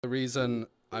The reason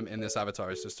I'm in this avatar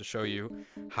is just to show you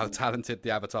how talented the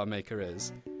avatar maker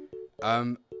is.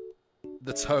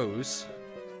 The toes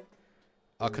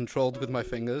are controlled with my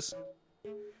fingers,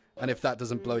 and if that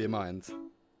doesn't blow your mind,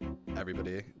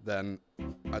 everybody, then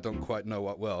I don't quite know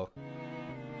what will.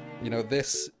 You know,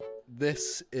 this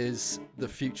is the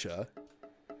future.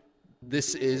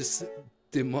 This is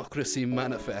democracy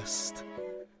manifest.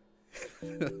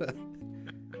 Fucking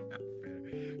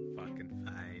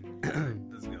fine.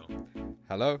 Let's go.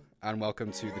 Hello, and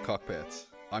welcome to the Cockpit.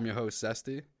 I'm your host,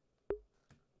 Zesty.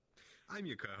 I'm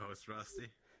your co-host, Rusty.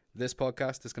 This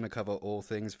podcast is going to cover all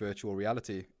things virtual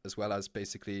reality, as well as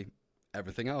basically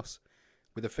everything else,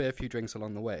 with a fair few drinks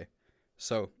along the way.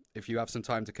 So, if you have some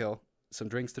time to kill, some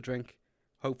drinks to drink,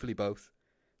 hopefully both,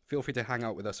 feel free to hang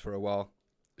out with us for a while,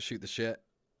 shoot the shit,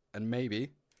 and maybe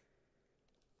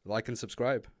like and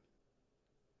subscribe.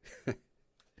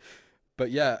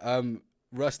 But yeah,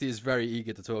 Rusty is very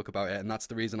eager to talk about it, and that's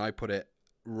the reason I put it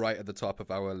right at the top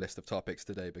of our list of topics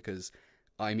today, because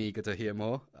I'm eager to hear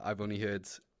more. I've only heard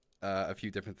a few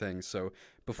different things. So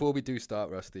before we do start,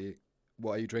 Rusty,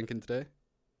 what are you drinking today?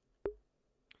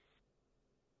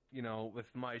 You know,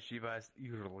 with my cheap ass,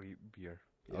 usually beer.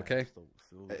 Yeah, Okay. Still,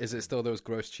 Is it still those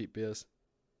gross cheap beers?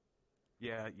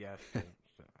 Yeah. It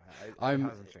I'm-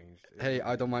 hasn't changed. Hey,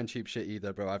 I don't mind cheap shit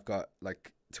either, bro. I've got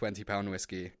like £20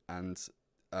 whiskey and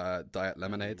diet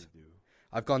lemonade. You do.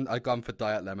 I've gone for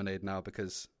diet lemonade now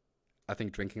because I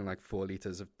think drinking like 4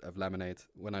 liters of lemonade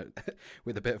when I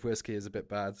with a bit of whiskey is a bit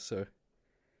bad. So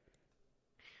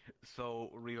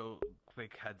So, real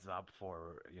quick heads up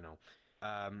for,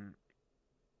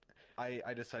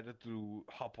 I decided to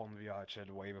hop on VR chat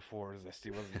way before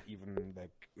Zesty wasn't even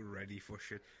like ready for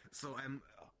shit. So I'm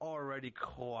already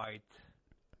quite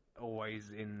a ways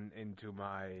into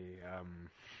my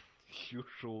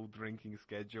usual drinking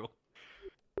schedule,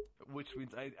 which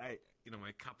means I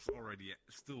my cup's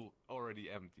still already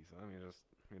empty. So I mean, just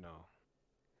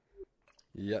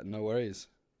yeah, no worries,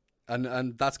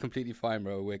 and that's completely fine,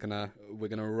 bro. We're gonna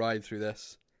ride through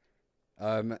this.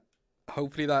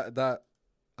 Hopefully that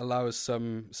allows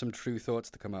some true thoughts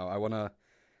to come out. I wanna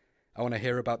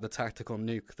hear about the tactical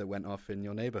nuke that went off in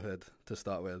your neighborhood to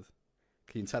start with.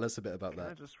 Can you tell us a bit about Can I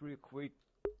that? just real quick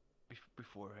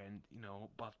beforehand,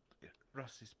 but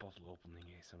Rusty's bottle opening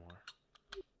ASMR.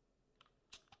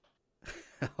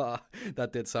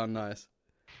 That did sound nice.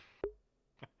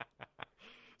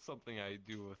 Something I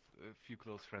do with a few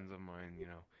close friends of mine,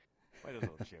 Might as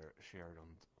well share it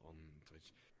on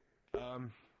Twitch.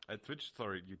 At Twitch,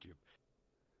 sorry, YouTube.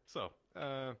 So,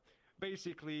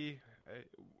 basically,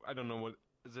 I don't know what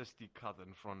Zesty cut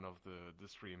in front of the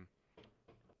stream.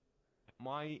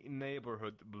 My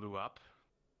neighborhood blew up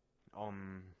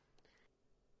on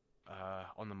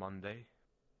a Monday.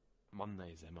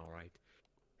 Mondays, am I right?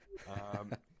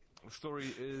 The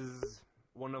story is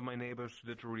one of my neighbors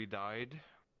literally died.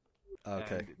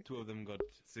 Okay. And 2 of them got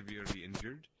severely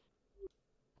injured.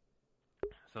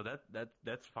 So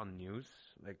that's fun news.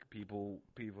 Like people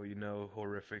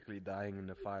horrifically dying in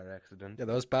a fire accident. Yeah,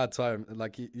 that was bad time.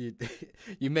 Like you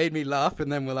you made me laugh,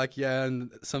 and then we're like, yeah,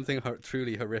 and something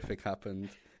truly horrific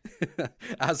happened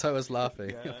as I was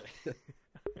laughing. Yeah.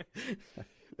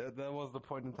 That was the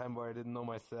point in time where I didn't know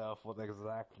myself what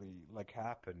exactly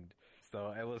happened.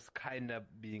 So I was kind of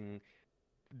being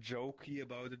jokey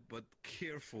about it, but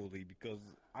carefully, because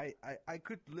I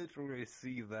could literally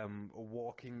see them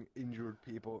walking injured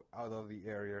people out of the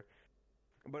area.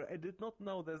 But I did not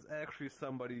know there's actually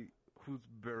somebody who's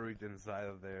buried inside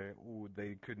of there who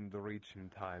they couldn't reach in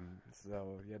time.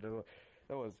 So yeah,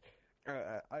 that was.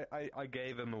 I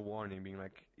gave him a warning, being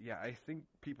like, yeah, I think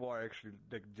people are actually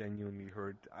genuinely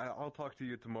hurt. I'll talk to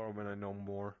you tomorrow when I know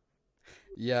more.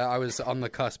 Yeah, I was on the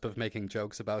cusp of making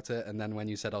jokes about it, and then when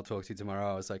you said I'll talk to you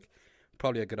tomorrow, I was like,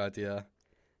 probably a good idea.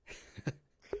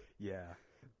 Yeah.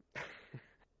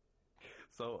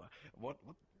 So what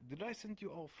did I send you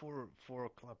all four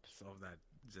clips of that?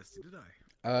 Zesty, did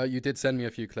I? You did send me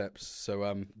a few clips,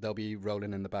 so they'll be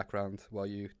rolling in the background while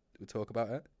you talk about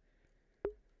it.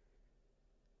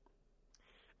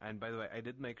 And by the way, I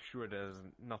did make sure there's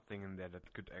nothing in there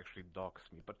that could actually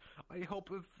dox me. But I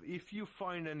hope if you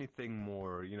find anything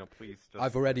more, please just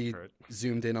I've already share it.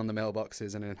 zoomed in on the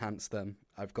mailboxes and enhanced them.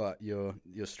 I've got your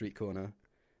street corner.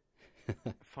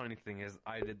 Funny thing is,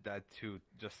 I did that too,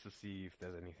 just to see if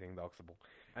there's anything doxable.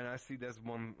 And I see there's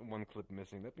one clip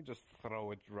missing. Let me just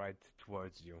throw it right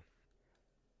towards you.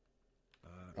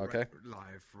 Okay.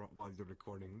 Live while you're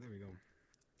recording. There we go.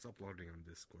 It's uploading on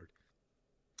Discord.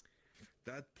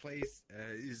 That place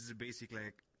is basically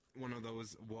like one of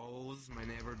those walls my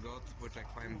neighbor got, which I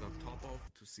climbed on top of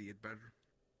to see it better.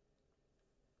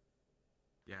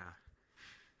 Yeah.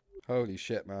 Holy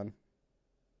shit, man.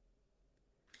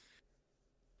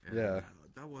 Yeah.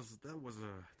 That was a day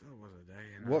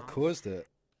and a What half. caused it?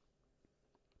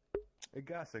 A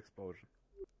gas explosion.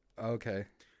 Okay.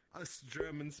 Us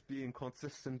Germans being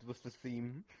consistent with the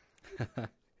theme.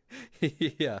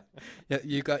 Yeah. Yeah,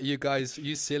 you guys,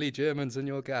 you silly Germans and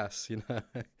your gas, you know.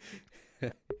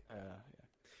 Yeah.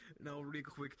 Now, really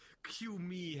quick, cue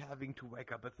me having to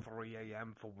wake up at 3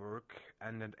 a.m. for work,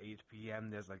 and at 8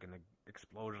 p.m. there's like an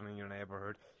explosion in your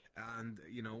neighborhood, and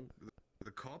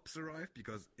the cops arrive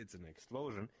because it's an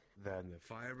explosion. Then the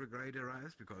fire brigade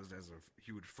arrives because there's a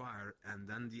huge fire, and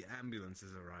then the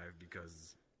ambulances arrive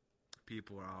because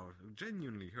people are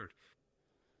genuinely hurt.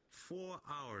 4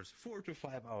 to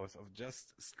 5 hours of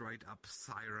just straight up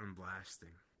siren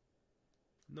blasting.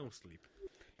 No sleep.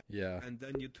 Yeah. And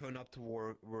then you turn up to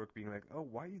work being like, oh,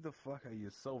 why the fuck are you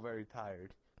so very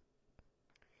tired?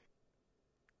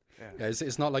 Yeah,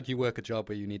 it's not like you work a job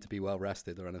where you need to be well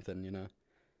rested or anything, you know.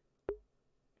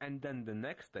 And then the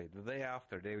next day, the day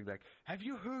after, they were like, have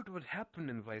you heard what happened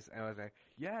in place? And I was like,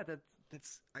 yeah,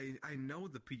 that's I know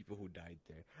the people who died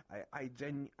there.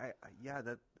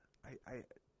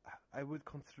 I would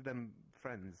consider them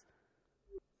friends.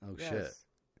 Oh, Yes. shit.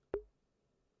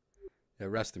 Yeah,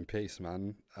 rest in peace,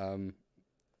 man.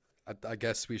 I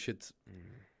guess we should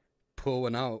pour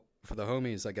one out for the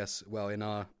homies, I guess, well, in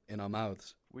our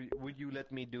mouths. Would you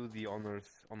let me do the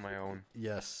honors on my own?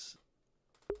 Yes.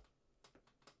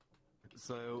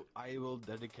 So I will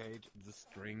dedicate this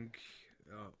drink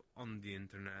on the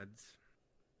internet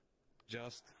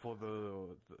just for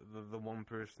the one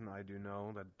person I do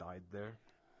know that died there.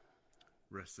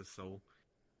 Rest his soul.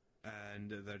 And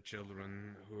their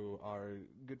children who are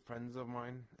good friends of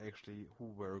mine, actually,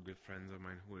 who were good friends of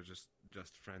mine, who are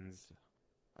just friends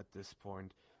at this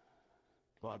point.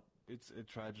 But it's a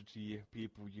tragedy,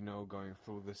 people, going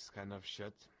through this kind of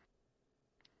shit.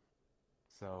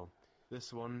 So,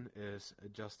 this one is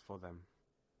just for them.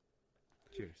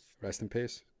 Cheers. Rest in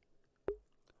peace.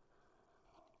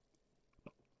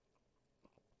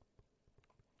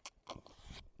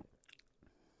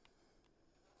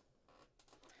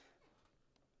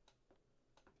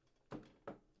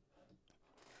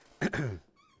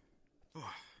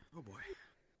 Oh boy.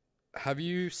 Have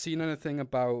you seen anything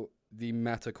about the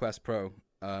Meta Quest Pro?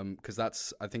 Because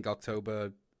that's, I think,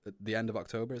 October, at the end of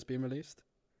October it's being released.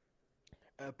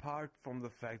 Apart from the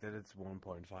fact that it's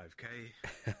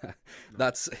 1.5K.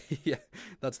 That's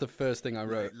that's the first thing I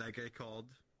wrote. Like I called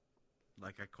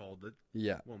it.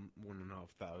 Yeah.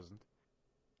 1,500.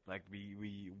 Like we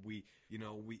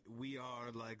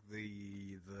are like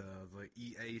the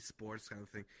EA Sports kind of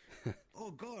thing.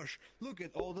 Oh gosh, look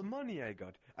at all the money I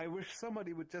got. I wish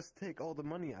somebody would just take all the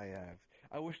money I have.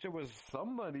 I wish there was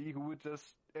somebody who would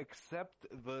just accept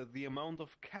the amount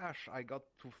of cash I got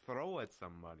to throw at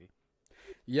somebody.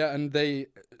 Yeah, and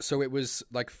so it was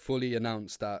like fully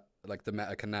announced that like the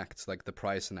Meta Connect, like the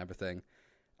price and everything.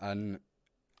 And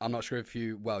I'm not sure if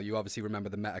you obviously remember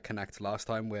the Meta Connect last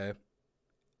time where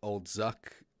old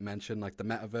Zuck mentioned like the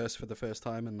metaverse for the first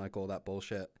time and like all that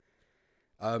bullshit.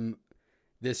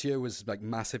 This year was like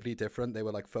massively different. They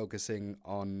were like focusing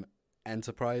on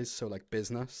enterprise, so like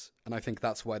business, and I think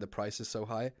that's why the price is so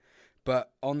high.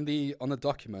 But on the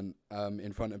document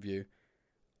in front of you,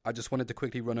 I just wanted to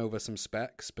quickly run over some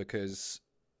specs because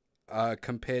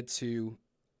compared to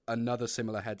another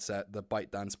similar headset, the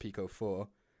ByteDance Pico 4,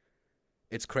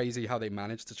 it's crazy how they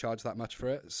managed to charge that much for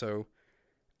it. So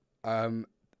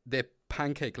they're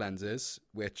pancake lenses,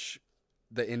 which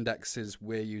the indexes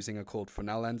we're using are called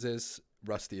Fresnel lenses.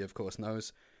 Rusty, of course,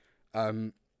 knows.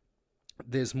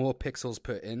 There's more pixels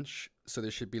per inch, so there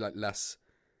should be like less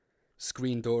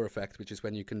screen door effect, which is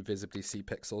when you can visibly see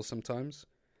pixels sometimes.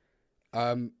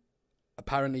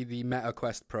 Apparently, the Meta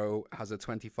Quest Pro has a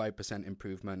 25%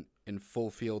 improvement in full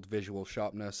field visual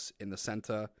sharpness in the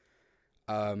center,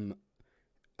 a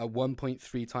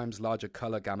 1.3 times larger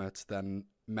color gamut than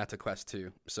Meta Quest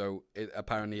 2. So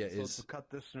apparently it is. So to cut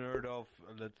this nerd off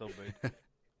a little bit.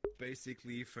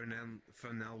 Basically,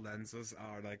 Fresnel lenses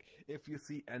are like, if you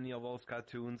see any of those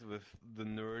cartoons with the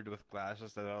nerd with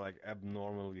glasses that are like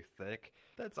abnormally thick,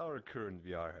 that's our current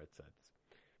VR headsets,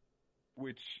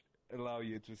 which allow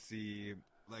you to see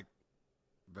like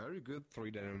very good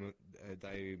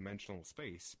three-dimensional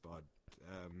space, but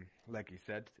like you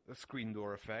said, a screen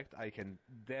door effect. I can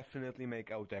definitely make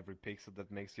out every pixel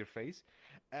that makes your face,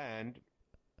 and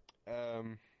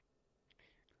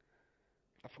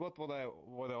I forgot what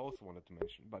I also wanted to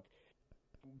mention, but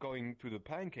going to the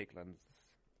pancake lenses,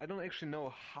 I don't actually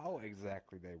know how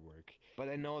exactly they work, but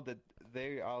I know that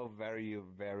they are very,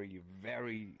 very,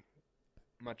 very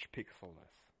much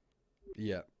pixelless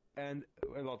Yeah. and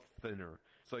a lot thinner.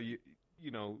 So you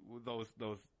know those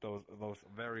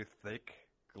very thick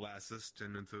Glasses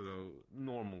turn into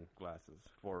normal glasses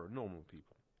for normal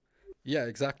people. Yeah,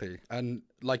 exactly. And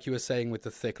like you were saying with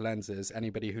the thick lenses,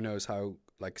 anybody who knows how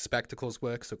like spectacles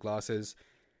work, so glasses,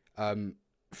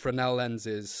 Fresnel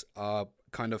lenses are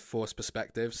kind of forced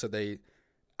perspective, so they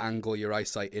angle your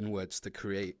eyesight inwards to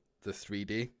create the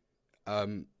 3D.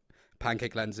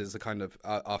 Pancake lenses are kind of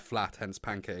are flat, hence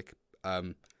pancake.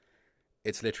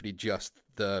 It's literally just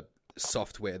the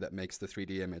software that makes the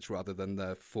 3D image rather than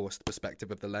the forced perspective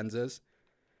of the lenses.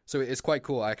 So it's quite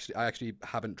cool. I actually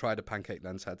haven't tried a pancake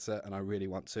lens headset, and I really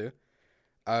want to.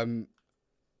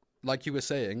 Like you were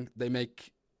saying, they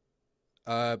make.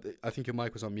 I think your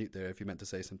mic was on mute there. If you meant to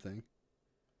say something.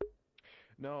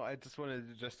 No, I just wanted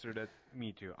to gesture that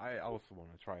me too. I also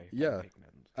want to try. Yeah,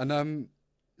 and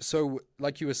so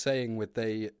like you were saying,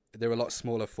 they're a lot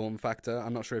smaller form factor.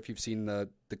 I'm not sure if you've seen the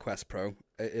Quest Pro.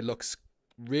 It looks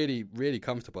really, really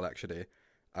comfortable actually.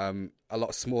 A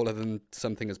lot smaller than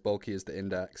something as bulky as the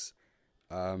Index.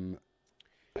 I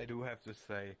do have to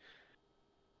say,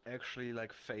 actually,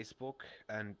 like Facebook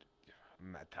and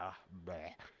Meta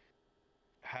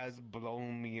has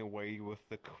blown me away with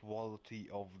the quality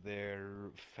of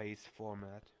their face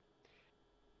format.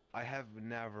 I have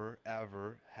never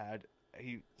ever had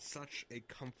such a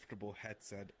comfortable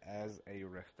headset as a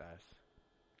Rift S.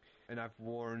 And I've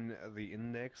worn the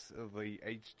Index, the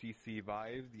HTC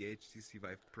Vive, the HTC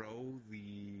Vive Pro,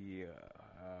 the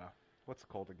what's it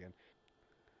called again?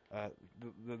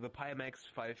 The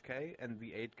Pimax 5K and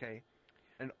the 8K,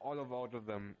 and all of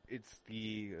them, it's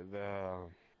the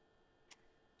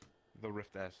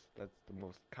Rift S that's the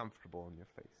most comfortable on your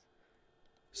face.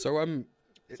 So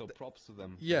so props to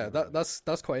them. Yeah,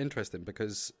 that's quite interesting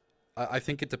because I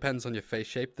think it depends on your face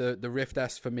shape. The Rift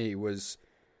S for me was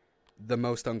the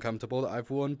most uncomfortable that I've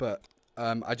worn, but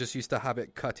I just used to have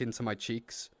it cut into my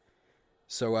cheeks.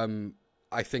 So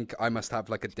I think I must have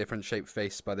like a different shaped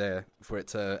face by there for it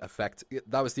to affect.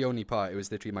 That was the only part. It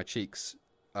was literally my cheeks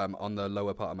on the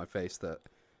lower part of my face that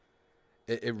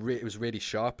it was really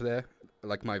sharp there.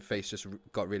 Like my face just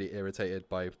got really irritated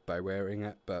by wearing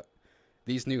it. But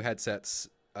these new headsets,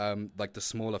 like the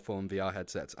smaller form VR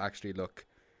headsets, actually look,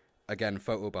 again,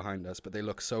 photo behind us, but they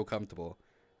look so comfortable.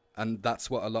 And that's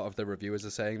what a lot of the reviewers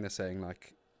are saying. They're saying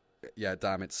like, yeah,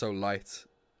 damn, it's so light.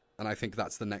 And I think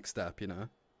that's the next step, you know?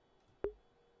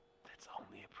 That's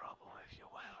only a problem if you're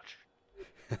Welsh.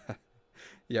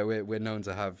 Yeah, we're known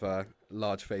to have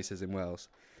large faces in Wales.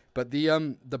 But the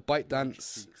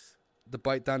ByteDance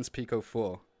Pico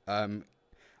 4,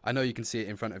 I know you can see it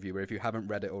in front of you, but if you haven't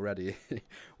read it already,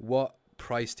 what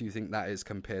price do you think that is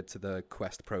compared to the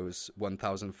Quest Pro's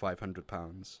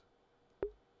 £1,500?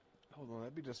 Hold on,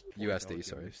 let me just USD,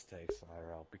 sorry. Mistakes,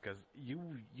 IRL, because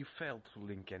you failed to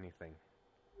link anything.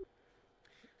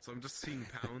 So I'm just seeing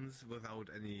pounds without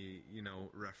any,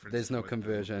 reference. There's no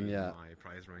conversion, yeah. My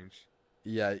price range.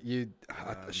 Yeah,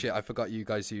 shit, I forgot you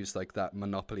guys use like that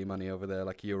monopoly money over there,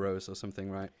 like euros or something,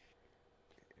 right?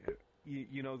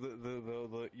 You know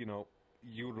the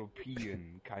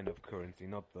European kind of currency,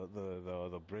 not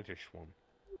the British one.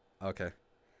 Okay,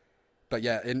 but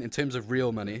yeah, in terms of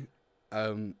real money,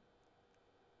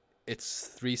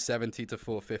 it's £370 to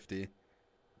 £450.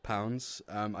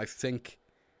 I think.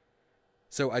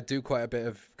 So I do quite a bit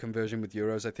of conversion with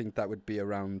euros. I think that would be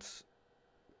around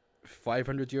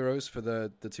 €500 for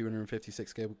the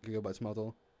 256 gigabytes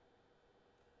model.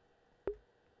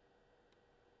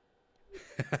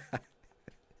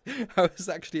 I was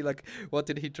actually like, what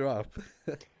did he drop?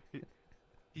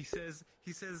 He says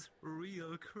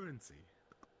real currency.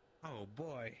 Oh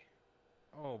boy.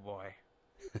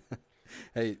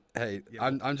 Hey, yeah.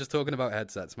 I'm just talking about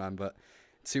headsets, man. But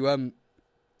to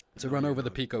run over the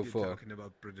Pico 4. You're talking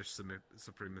about British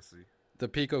supremacy. The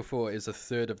Pico 4 is a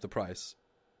third of the price.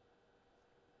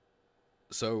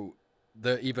 So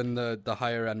even the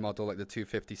higher end model, like the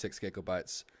 256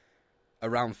 gigabytes,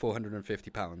 around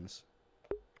 £450.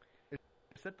 Is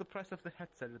that the price of the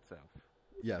headset itself?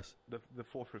 Yes. The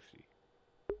 450.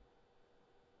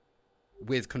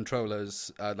 With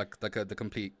controllers, the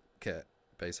complete kit,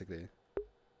 basically.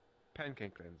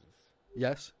 Pancake lenses.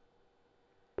 Yes.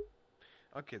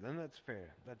 Okay, then that's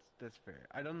fair. That's fair.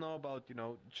 I don't know about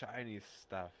Chinese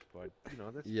stuff, but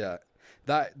that's yeah.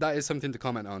 That is something to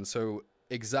comment on. So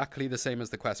exactly the same as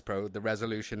the Quest Pro. The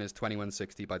resolution is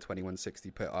 2160 by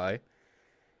 2160 per eye.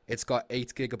 It's got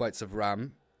 8 gigabytes of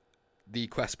RAM. The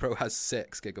Quest Pro has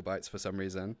 6 gigabytes for some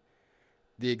reason.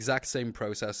 The exact same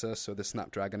processor, so the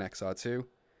Snapdragon XR2.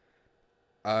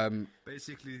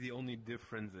 Basically, the only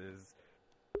difference is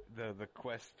the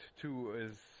Quest 2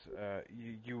 is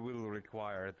you will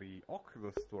require the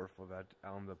Oculus store for that,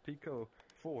 and the Pico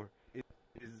 4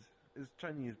 is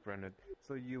Chinese branded,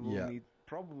 so you will need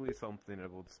probably something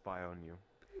that will spy on you.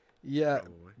 Yeah,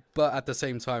 Probably. but at the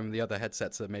same time, the other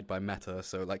headsets are made by Meta,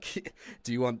 so like,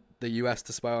 do you want the US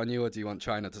to spy on you, or do you want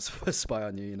China to spy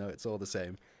on you? You know, it's all the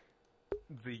same.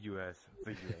 The US.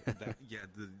 The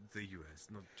US,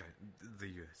 not China. The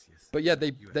US, yes. But yeah,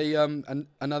 US.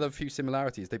 Another few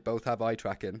similarities. They both have eye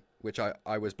tracking, which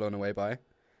I was blown away by.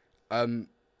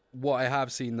 What I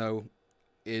have seen though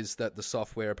is that the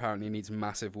software apparently needs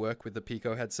massive work with the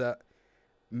Pico headset.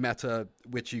 Meta,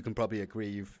 which you can probably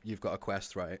agree, you've got a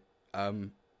Quest, right?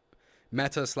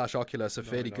 Meta / Oculus are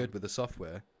fairly good with the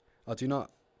software. Oh, do you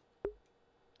not?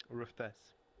 Rift S.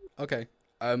 Okay.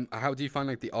 How do you find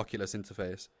like the Oculus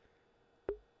interface?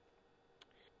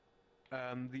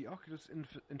 The Oculus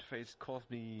interface caused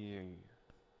me,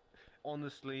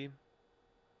 honestly,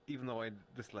 even though I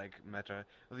dislike Meta,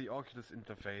 the Oculus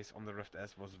interface on the Rift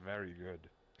S was very good.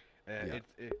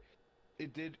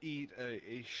 It did eat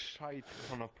a shite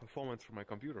ton of performance from my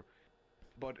computer,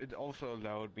 but it also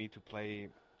allowed me to play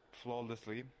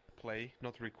flawlessly,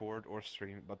 not record or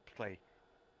stream, but play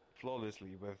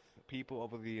flawlessly with people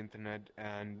over the internet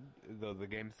and the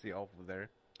games they offer there.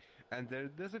 And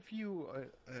there's a few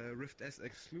Rift S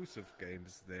exclusive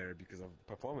games there because of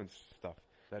performance stuff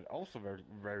that also very,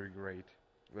 very great.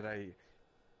 But I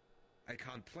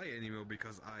can't play anymore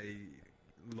because I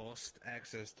lost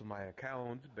access to my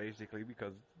account basically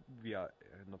because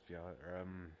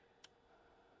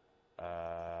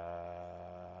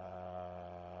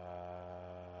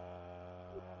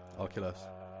Oculus.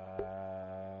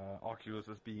 Oculus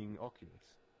is being Oculus.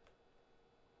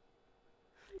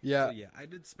 Yeah. So yeah, I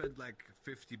did spend like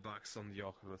 $50 on the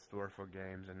Oculus store for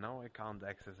games, and now I can't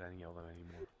access any of them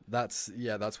anymore.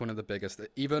 That's one of the biggest.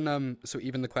 Even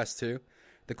the Quest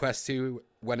 2,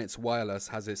 when it's wireless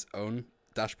has its own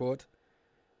dashboard.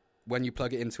 When you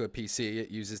plug it into a PC, it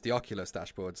uses the Oculus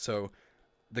dashboard. So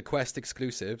the Quest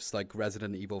exclusives like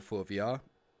Resident Evil 4 VR.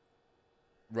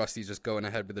 Rusty's just going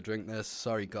ahead with the drink there.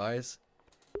 Sorry, guys.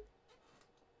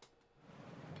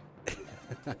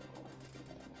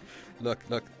 Look.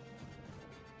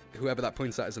 Whoever that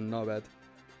points at is a knobhead.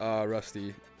 Ah,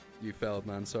 Rusty, you failed,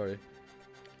 man. Sorry.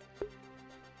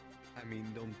 I mean,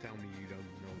 don't tell me you don't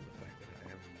know the fact that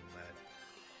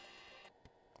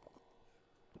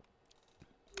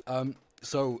I am a knobhead.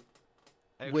 So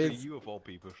actually, you of all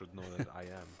people should know that I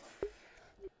am.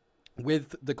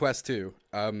 With the Quest 2,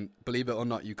 believe it or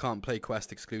not, you can't play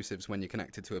Quest exclusives when you're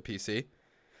connected to a PC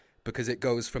because it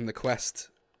goes from the Quest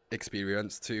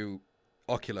experience to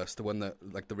Oculus, the one that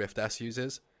like the Rift S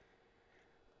uses.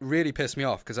 Really pissed me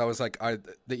off because I was like, the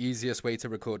easiest way to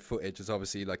record footage is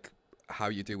obviously like how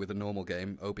you do with a normal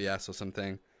game, OBS or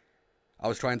something. I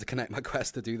was trying to connect my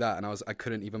Quest to do that, and I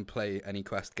couldn't even play any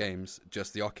Quest games,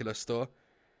 just the Oculus store.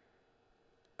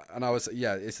 And I was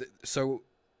so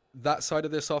that side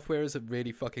of their software is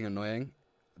really fucking annoying.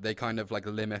 They kind of like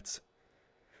limit.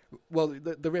 Well,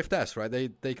 the Rift S, right?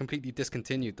 They completely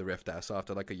discontinued the Rift S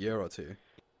after like a year or two.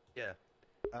 Yeah.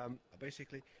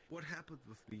 Basically, what happened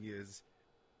with me is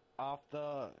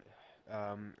after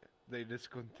they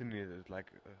discontinued it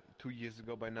like 2 years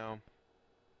ago by now.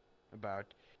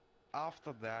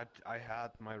 After that, I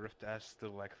had my Rift S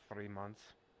still like 3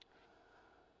 months,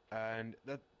 and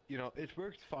that it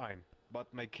worked fine.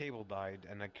 But my cable died,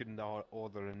 and I couldn't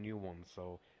order a new one.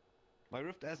 So my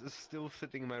Rift S is still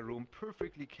sitting in my room,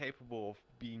 perfectly capable of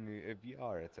being a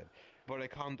VR headset. But I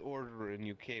can't order a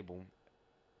new cable.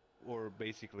 Or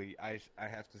basically, I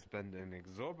have to spend an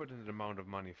exorbitant amount of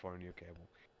money for a new cable.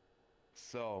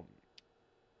 So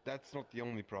that's not the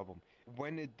only problem.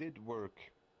 When it did work,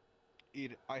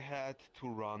 I had to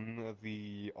run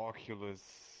the Oculus,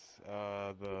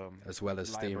 as well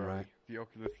as library, Steam, right? The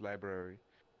Oculus library.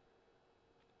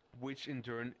 Which in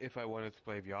turn, if I wanted to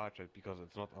play VR chat, because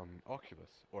it's not on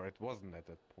Oculus, or it wasn't at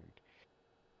that point,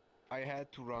 I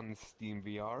had to run Steam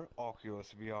VR,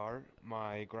 Oculus VR,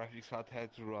 my graphics card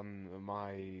had to run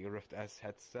my Rift S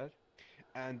headset,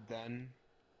 and then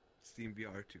Steam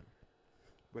VR 2.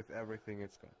 With everything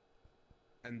it's got.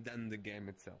 And then the game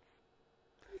itself.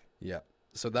 Yeah.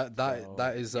 So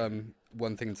that is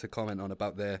one thing to comment on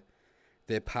about their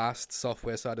past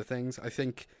software side of things. I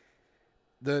think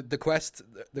the Quest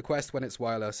when it's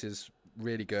wireless is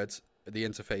really good. The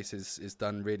interface is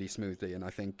done really smoothly, and I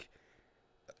think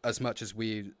as much as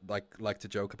we like to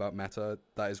joke about Meta,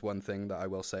 that is one thing that I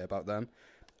will say about them.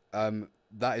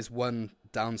 That is one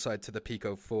downside to the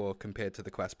Pico 4 compared to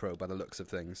the Quest Pro by the looks of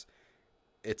things.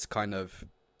 It's kind of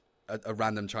a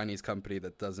random Chinese company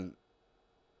that doesn't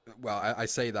well, I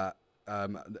say that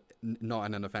not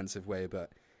in an offensive way,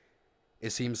 but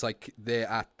it seems like they're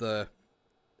at the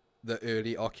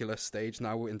early Oculus stage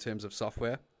now in terms of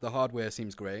software. The hardware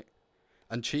seems great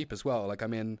and cheap as well. Like, I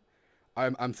mean,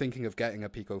 I'm thinking of getting a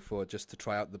Pico 4 just to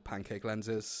try out the pancake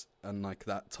lenses and like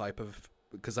that type of,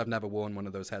 because I've never worn one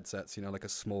of those headsets, you know, like a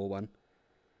small one.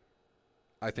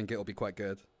 I think it'll be quite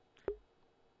good.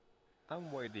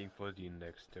 I'm waiting for the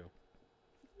Index too.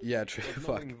 Yeah, true. But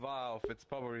Fuck. knowing Valve, it's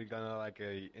probably gonna like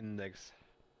a Index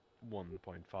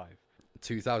 1.5.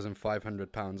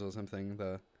 £2,500 or something.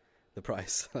 The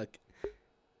price, like.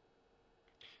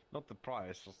 Not the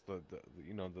price, just the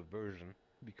you know, the version,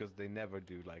 because they never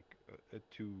do like a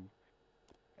 2.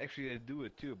 Actually, they do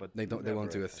it too, but They don't. They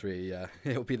won't do a 3. Yeah,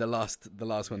 it'll be the last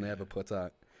one they ever put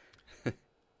out.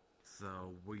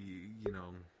 So you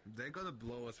know, they're gonna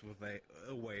blow us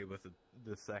away with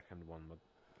the second one, but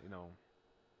you know,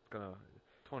 it's gonna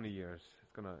 20 years.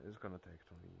 It's gonna take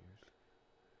 20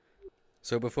 years.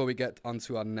 So before we get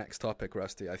onto our next topic,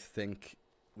 Rusty, I think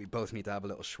we both need to have a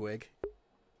little swig.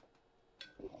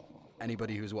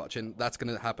 Anybody who's watching, that's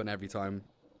gonna happen every time.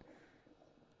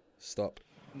 Stop.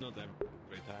 Not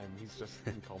every time. He's just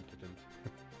incompetent.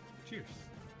 Cheers.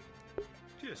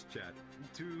 Cheers, chat.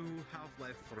 To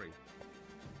Half-Life 3.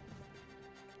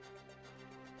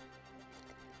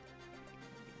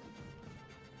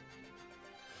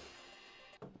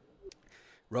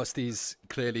 Rusty's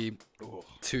clearly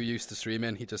too used to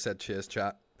streaming. He just said cheers,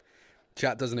 chat.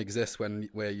 Chat doesn't exist where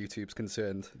YouTube's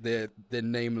concerned. They're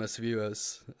nameless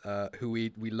viewers who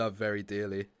we love very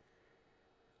dearly.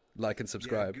 Like and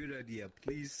subscribe. Yeah, good idea.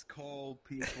 Please call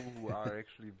people who are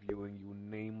actually viewing you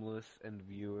nameless and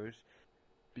viewers,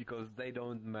 because they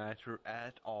don't matter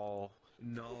at all.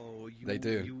 No, they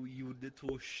do. You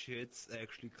little shits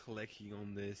actually clicking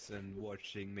on this and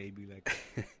watching maybe like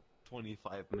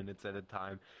 25 minutes at a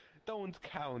time don't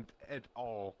count at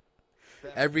all.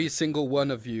 Every single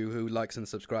one of you who likes and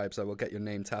subscribes, I will get your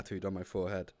name tattooed on my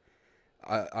forehead.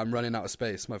 I'm running out of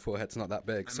space. My forehead's not that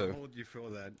big, so... How would you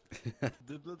feel that?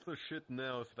 The little shit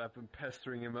knows that I've been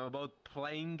pestering him about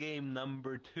playing game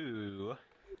number 2.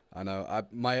 I know.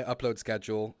 My upload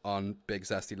schedule on Big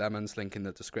Zesty Lemons, link in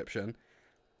the description,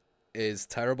 is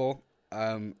terrible.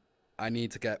 I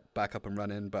need to get back up and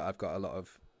running, but I've got a lot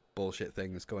of bullshit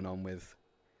things going on with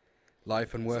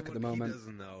life and work at the moment. What he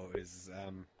doesn't know is...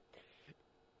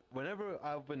 Whenever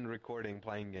I've been recording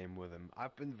playing game with him,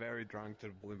 I've been very drunk to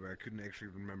the point where I couldn't actually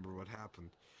remember what happened.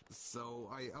 So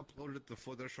I uploaded the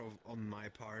footage on my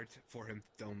part for him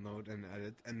to download and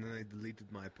edit, and then I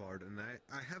deleted my part, and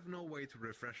I have no way to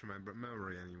refresh my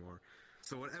memory anymore.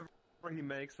 So whatever he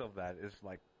makes of that is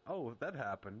like, oh, that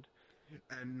happened.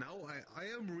 And now I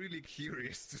am really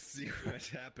curious to see what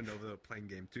happened over playing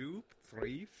game 2,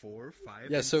 3, 4, 5,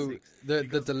 yeah, and so 6.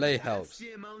 the delay helps. That's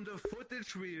the amount of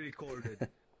footage we recorded.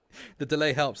 The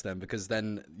delay helps then, because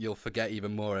then you'll forget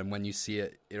even more, and when you see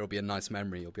it, it'll be a nice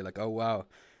memory. You'll be like, oh wow,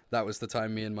 that was the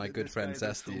time me and my good friend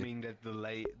Zesty. Assuming that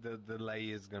the delay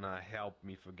is gonna help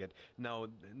me forget. No,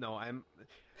 I'm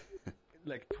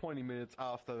like 20 minutes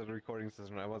after the recording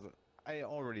session. I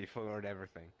already forgot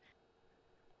everything.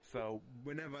 So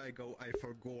whenever I go, I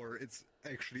forgore. It's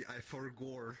actually I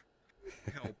forgore.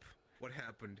 Help! What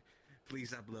happened?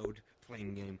 Please upload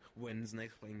playing game. When's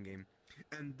next playing game?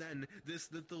 And then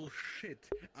this little shit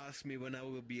asked me when I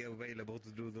will be available to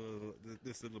do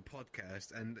this little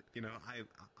podcast, and you know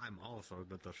I'm also a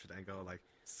little shit. I go like,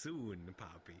 soon,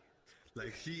 Papi,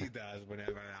 like he does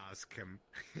whenever I ask him.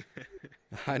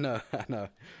 I know,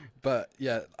 but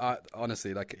yeah,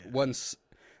 honestly, like once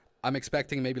I'm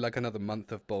expecting maybe like another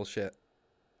month of bullshit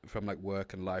from like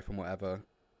work and life and whatever.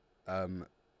 I'm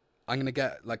gonna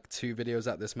get like 2 videos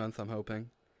out this month. I'm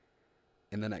hoping.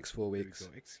 In the next 4 weeks. There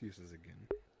we go. Excuses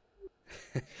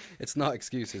again. It's not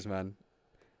excuses, man.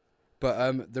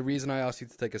 But the reason I asked you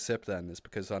to take a sip then is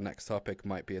because our next topic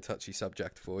might be a touchy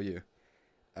subject for you.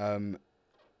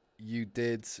 You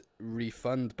did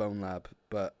refund Bonelab,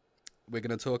 but we're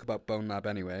going to talk about Bonelab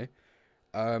anyway.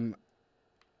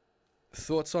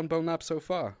 Thoughts on Bonelab so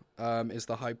far? Is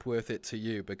the hype worth it to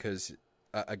you? Because,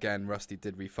 again, Rusty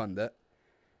did refund it.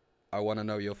 I want to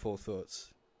know your full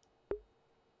thoughts.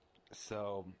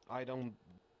 So, I don't,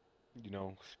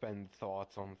 spend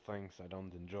thoughts on things I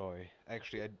don't enjoy.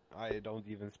 Actually, I don't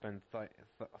even spend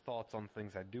thoughts on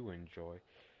things I do enjoy.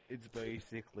 It's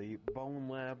basically,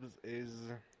 Bonelabs is,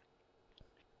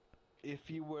 if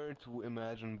you were to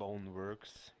imagine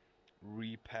Boneworks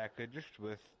repackaged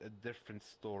with a different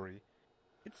story,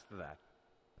 it's that.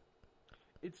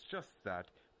 It's just that,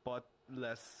 but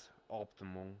less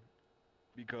optimal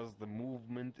because the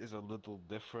movement is a little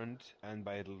different, and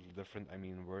by a little different I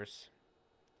mean worse.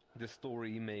 The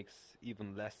story makes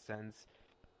even less sense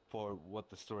for what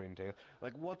the story entails.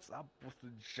 Like, what's up with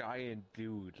the giant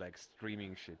dude, like,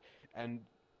 streaming shit? And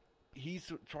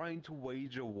he's trying to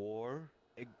wage a war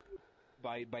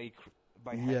by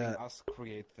having us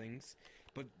create things.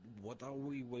 But what are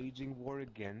we waging war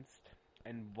against?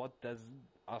 And what does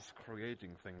us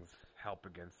creating things help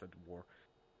against that war?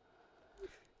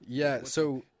 Yeah, What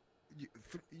so...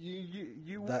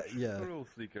 You That- watch yeah. Thrill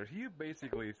Seeker. He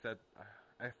basically said,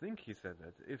 I think he said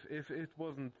that if it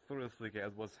wasn't Thrill Seeker,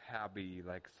 it was Happy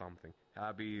like something,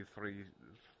 Happy 3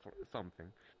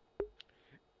 something.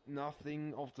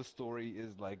 Nothing of the story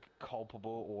is like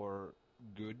culpable or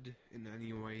Good in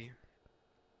any way.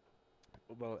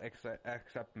 well,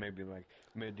 except maybe like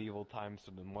medieval times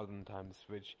to the modern times,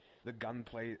 which the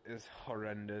gunplay is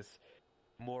horrendous,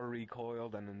 more recoil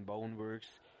than in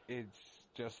Boneworks. It's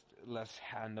just less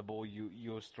handable.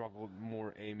 You struggle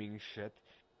more aiming shit.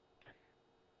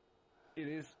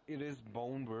 It is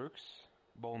Boneworks,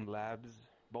 Bonelabs.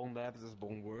 Bonelabs is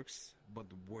Boneworks, but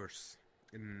worse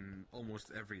in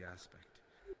almost every aspect.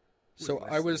 So With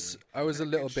I less was story. I was a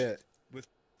little Packaged bit... with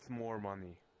more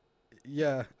money.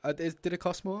 Yeah, did it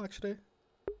cost more, actually?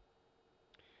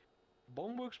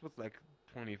 Boneworks was like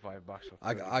 $25 or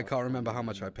I $30 can't remember how for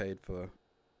much I paid for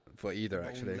either,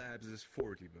 actually. Bonelabs is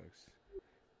 $40.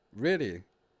 Really?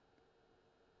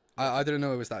 I didn't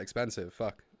know it was that expensive.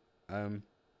 Fuck.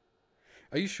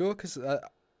 Are you sure? Because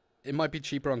it might be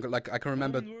cheaper on... Like, I can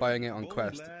remember buying it on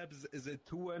Quest. Bonelabs is a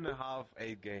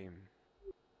 2.5A game.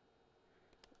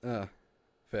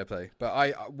 Fair play.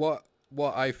 But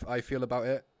what I feel about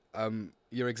it,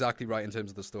 you're exactly right in terms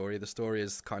of the story. The story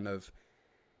is kind of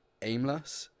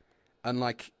aimless. And,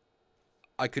 like,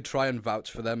 I could try and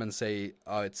vouch for them and say,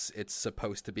 oh, it's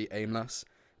supposed to be aimless.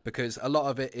 Because a lot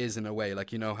of it is, in a way,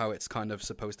 like, you know how it's kind of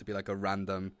supposed to be like a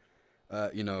random,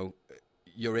 you know,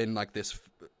 you're in like this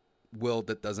world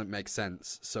that doesn't make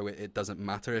sense, so it doesn't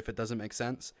matter if it doesn't make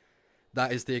sense.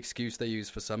 That is the excuse they use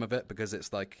for some of it, because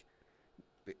it's like,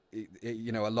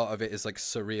 you know, a lot of it is like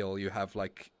surreal. You have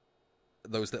like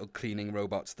those little cleaning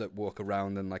robots that walk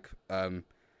around, and like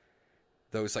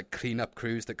those like cleanup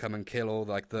crews that come and kill all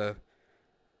like the,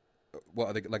 what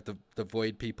are they, like the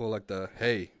void people, like the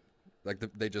hey. Like,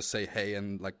 they just say hey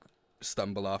and, like,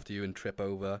 stumble after you and trip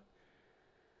over.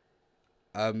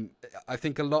 I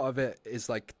think a lot of it is,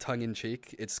 like,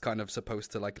 tongue-in-cheek. It's kind of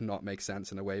supposed to, like, not make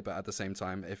sense in a way, but at the same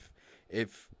time,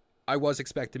 if I was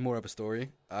expecting more of a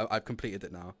story, I've completed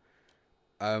it now.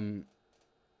 A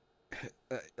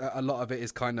lot of it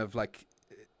is kind of, like,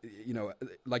 you know,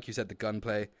 like you said, the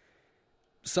gunplay.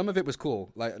 Some of it was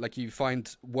cool. Like you find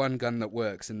one gun that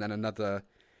works and then another...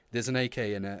 There's an AK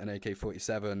in it, an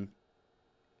AK-47...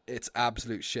 It's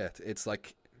absolute shit. It's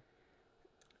like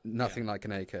nothing like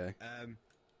an AK.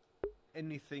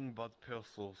 Anything but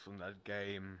pistols in that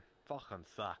game fucking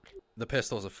suck. The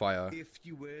pistols are fire. If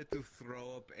you were to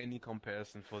throw up any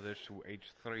comparison for this to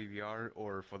H3VR,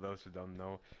 or for those who don't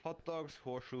know, hot dogs,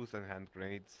 horseshoes, and hand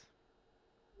grenades.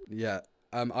 Yeah.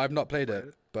 I've not played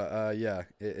it, but yeah,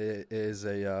 it is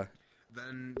a.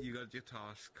 Then you got your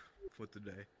task for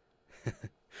today.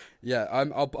 Yeah,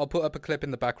 I'll put up a clip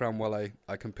in the background while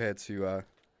I compare to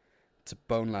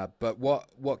Bonelab. But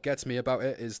what gets me about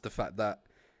it is the fact that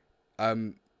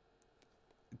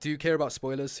do you care about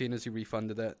spoilers, seeing as you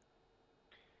refunded it?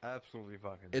 Absolutely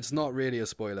fucking. It's not really a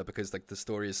spoiler because like the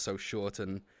story is so short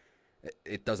and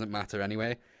it doesn't matter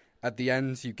anyway. At the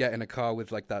end, you get in a car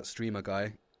with like that streamer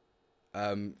guy.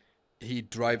 He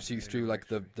drives you through like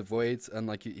the void, and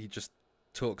like he just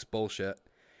talks bullshit.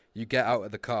 You get out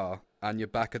of the car and you're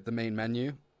back at the main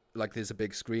menu. Like there's a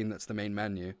big screen that's the main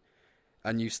menu,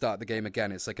 and you start the game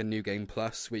again. It's like a new game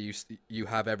plus where you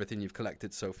have everything you've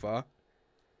collected so far.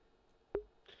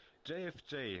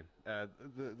 JFJ,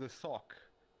 the sock,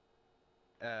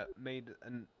 made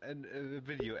a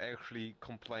video actually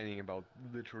complaining about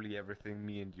literally everything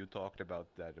me and you talked about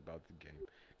the game.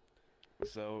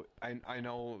 So I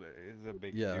know he's a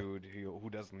big dude who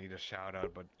doesn't need a shout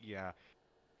out, but yeah,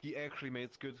 he actually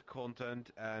makes good content,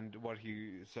 and what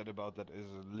he said about that is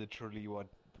literally what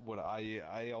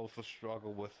I also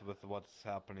struggle with what's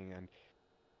happening and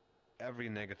every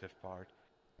negative part.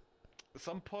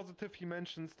 Some positive he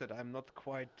mentions that I'm not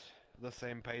quite the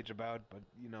same page about, but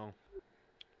you know,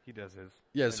 he does his.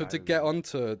 Yeah, so to get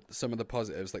onto some of the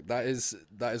positives, like that is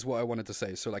what I wanted to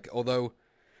say. So like, although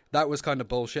that was kind of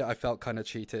bullshit, I felt kind of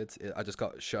cheated. I just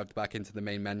got shoved back into the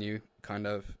main menu, kind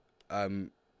of,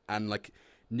 and like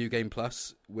New Game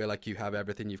Plus, where like you have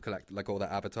everything you've collected, like all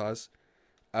the avatars.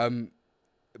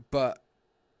 But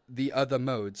the other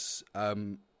modes,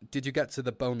 did you get to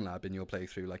the Bonelab in your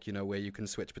playthrough? Like, you know, where you can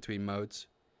switch between modes?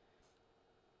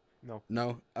 No.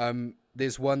 No.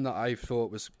 There's one that I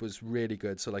thought was really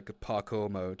good. So like a parkour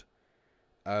mode.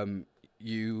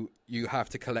 You have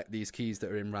to collect these keys that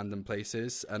are in random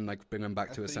places and like bring them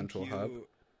back to a central hub.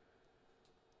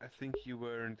 I think you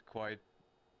weren't quite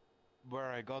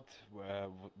where I got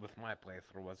with my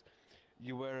playthrough was.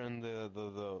 You were in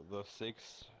the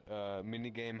 6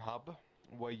 minigame hub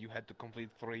where you had to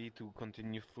complete 3 to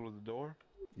continue through the door.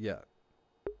 Yeah.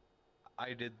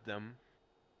 I did them.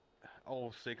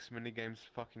 All 6 minigames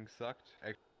fucking sucked.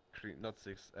 Actually, not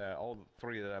 6. All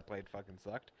 3 that I played fucking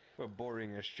sucked. Were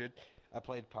boring as shit. I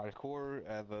played parkour,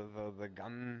 the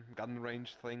gun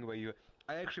range thing where you.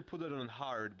 I actually put it on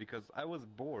hard because I was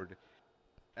bored,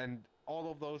 and all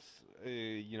of those,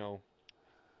 you know,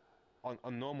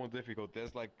 on normal difficult,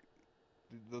 there's like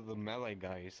the melee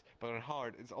guys, but on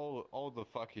hard, it's all the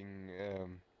fucking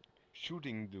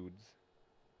shooting dudes,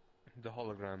 the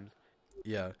holograms.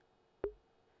 Yeah.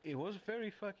 It was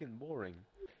very fucking boring,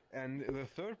 and the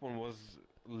third one was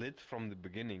lit from the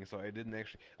beginning, so I didn't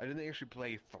actually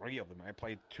play 3 of them. I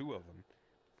played 2 of them.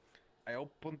 I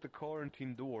opened the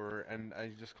quarantine door and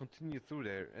I just continued through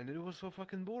there, and it was so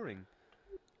fucking boring.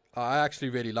 I actually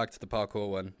really liked the parkour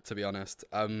one, to be honest.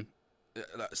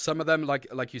 Some of them,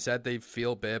 like you said, they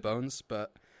feel bare bones,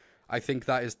 but I think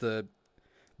that is the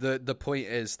point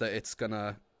is that it's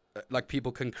gonna, like,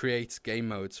 people can create game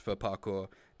modes for parkour.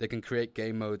 They can create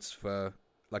game modes for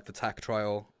like the tech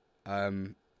trial,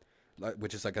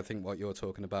 which is like I think what you're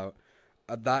talking about.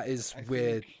 That is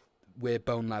where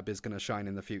Bonelab is going to shine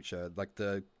in the future, like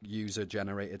the user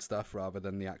generated stuff rather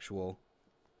than the actual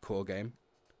core game.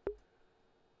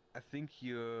 I think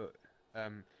you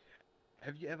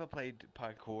have you ever played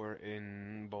parkour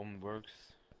in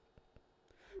Boneworks?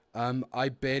 I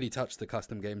barely touched the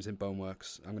custom games in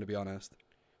Boneworks, I'm going to be honest.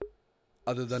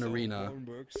 Other than Arena.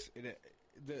 Boneworks,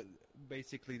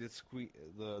 basically the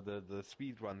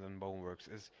speed runs in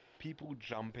Boneworks is people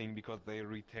jumping because they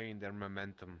retain their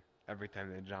momentum every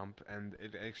time they jump, and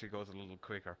it actually goes a little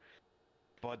quicker.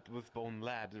 But with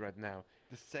Bonelab right now,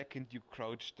 the second you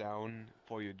crouch down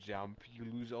for your jump, you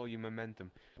lose all your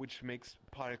momentum, which makes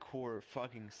parkour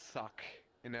fucking suck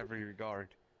in every regard.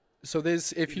 So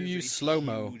if you use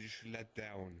slow-mo, huge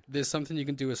letdown. There's something you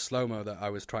can do with slow-mo that I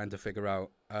was trying to figure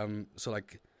out. So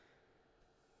like,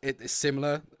 it's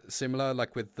similar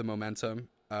like with the momentum.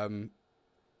 Hang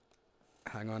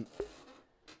on.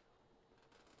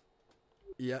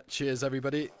 Yeah, cheers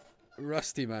everybody.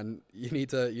 Rusty, man, you need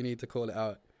to call it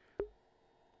out.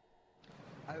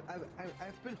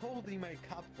 I've been holding my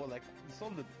cup for like a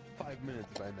solid 5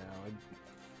 minutes by now, and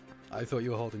I thought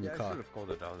you were holding your I car. should have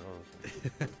called it down,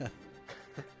 honestly.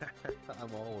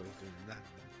 I'm always doing that.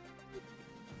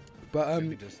 But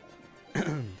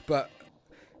but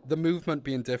the movement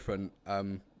being different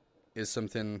is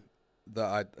something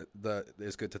that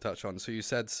is good to touch on. So you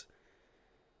said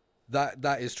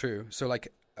that is true. So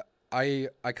like I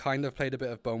kind of played a bit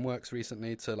of Boneworks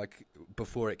recently to like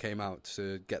before it came out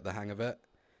to get the hang of it.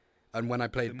 And when I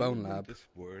played Bonelab, is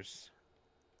worse.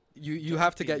 You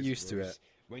have to get used to it.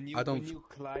 When you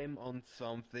climb on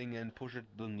something and push it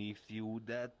beneath you,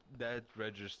 that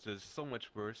registers so much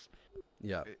worse.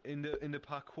 Yeah. In the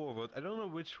parkour world, I don't know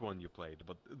which one you played,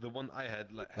 but the one I had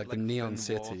had the Neon thin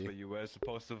City walls where you were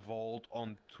supposed to vault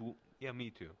onto. Yeah, me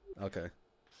too. Okay.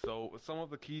 So some of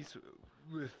the keys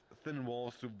with thin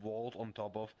walls to vault on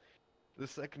top of. The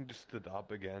second you stood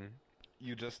up again,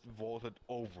 you just vaulted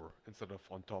over instead of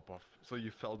on top of. So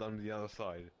you fell down the other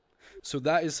side. So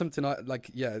that is something I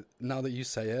like. Yeah. Now that you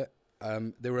say it,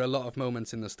 there were a lot of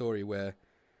moments in the story where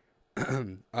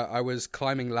I was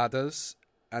climbing ladders,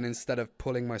 and instead of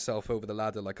pulling myself over the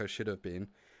ladder like I should have been,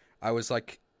 I was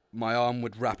like, my arm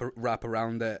would wrap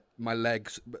around it. My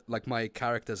legs, like my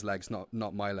character's legs,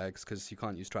 not my legs, because you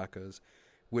can't use trackers,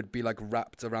 would be like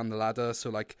wrapped around the ladder. So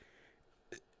like,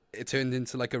 it turned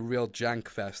into like a real jank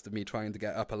fest of me trying to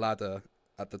get up a ladder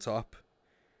at the top.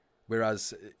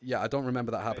 Whereas, yeah, I don't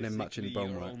remember that happening much in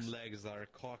Boneworks. Your own legs are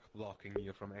cock blocking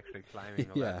you from actually climbing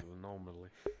a Yeah. ladder normally.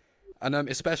 And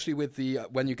especially with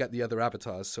when you get the other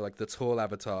avatars, so like the tall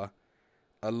avatar,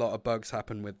 a lot of bugs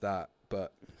happen with that.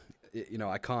 But you know,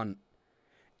 I can't.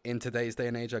 In today's day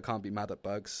and age, I can't be mad at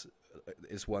bugs.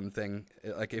 Is one thing.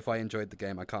 Like if I enjoyed the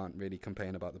game, I can't really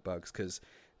complain about the bugs because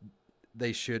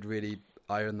they should really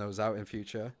iron those out in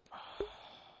future.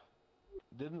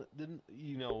 Didn't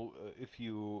you know if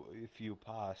you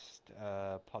passed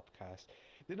podcast?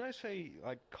 Didn't I say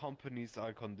like companies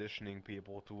are conditioning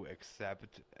people to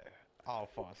accept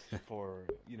alphas for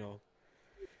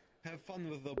Have fun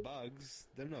with the bugs.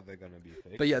 They're never gonna be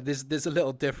fixed. But yeah, there's a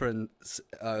little difference,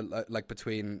 like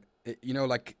between, you know,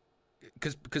 like,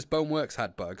 because Boneworks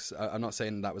had bugs. I'm not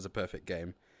saying that was a perfect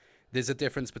game. There's a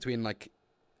difference between like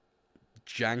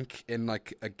jank in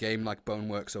like a game like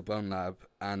Boneworks or Bonelab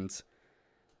and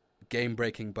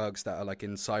game-breaking bugs that are like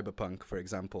in Cyberpunk, for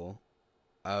example.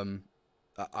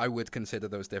 I would consider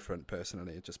those different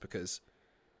personally, just because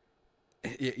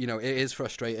you know, it is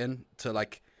frustrating to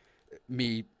like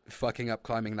me fucking up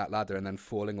climbing that ladder and then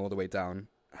falling all the way down,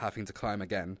 having to climb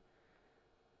again.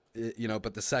 You know,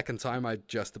 but the second time I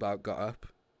just about got up.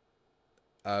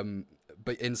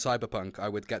 But in Cyberpunk, I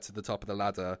would get to the top of the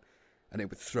ladder and it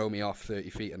would throw me off 30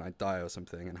 feet and I'd die or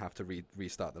something and have to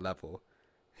restart the level.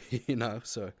 You know,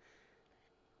 so...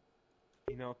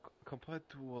 You know, compared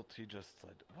to what you just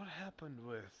said, what happened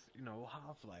with, you know,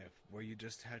 Half-Life? where you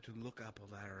just had to look up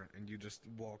a ladder and you just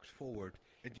walked forward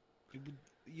and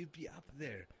you'd be up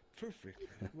there perfectly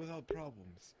without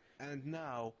problems. And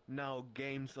now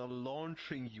games are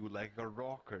launching you like a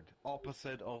rocket,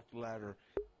 opposite of the ladder,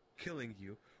 Killing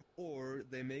you, or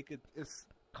they make it it's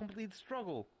complete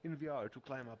struggle in VR to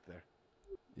climb up there.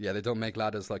 Yeah, they don't make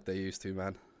ladders like they used to,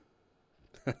 man.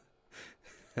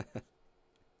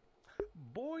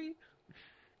 Boy!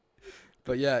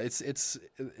 But yeah, it's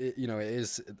you know, it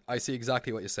is. I see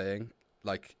exactly what you're saying.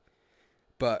 Like,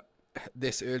 but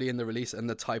this early in the release and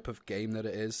the type of game that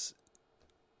it is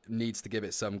needs to give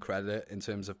it some credit in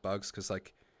terms of bugs, because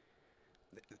like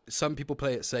some people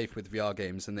play it safe with VR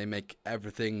games and they make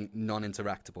everything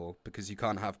non-interactable because you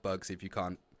can't have bugs if you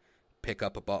can't pick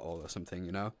up a bottle or something,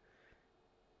 you know.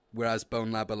 Whereas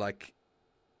Bonelab are like,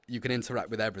 you can interact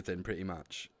with everything pretty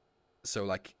much. So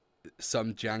like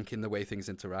some jank in the way things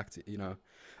interact, you know.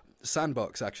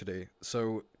 Sandbox, actually.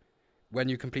 So when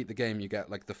you complete the game, you get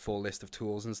like the full list of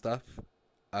tools and stuff.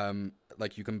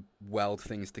 Like you can weld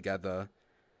things together.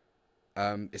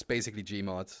 It's basically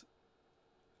Gmod,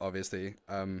 obviously.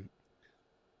 I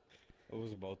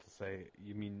was about to say,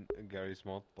 you mean Gary's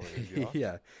mod, but in VR?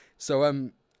 Yeah. So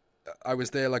I was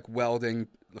there like welding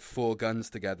the 4 guns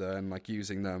together and like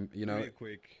using them, you know. Real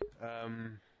quick,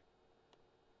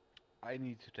 I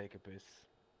need to take a piss.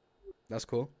 That's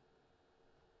cool.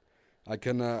 I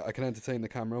can entertain the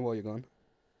camera while you're gone.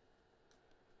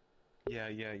 Yeah.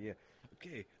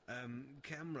 okay.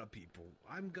 Camera people,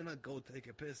 I'm gonna go take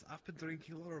a piss. I've been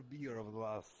drinking a lot of beer over the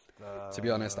last. To be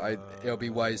honest, it'll be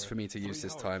wise for me to use 3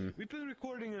 this hours. time. We've been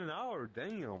recording an hour.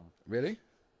 Damn. Really?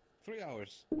 3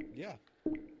 hours. Yeah.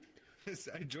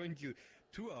 I joined you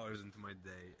 2 hours into my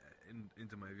day,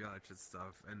 into my village and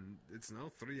stuff, and it's now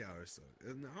 3 hours. So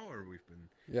an hour we've been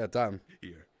Yeah, damn.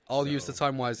 here. I'll use the So,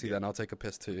 time wisely yeah. then. I'll take a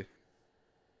piss too.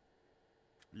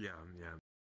 Yeah.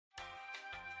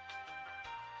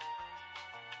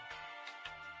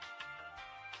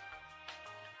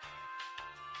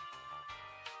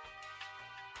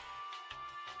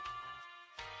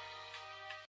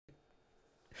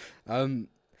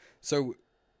 So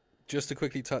just to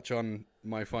quickly touch on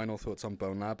my final thoughts on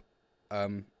Bonelab,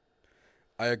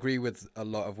 I agree with a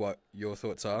lot of what your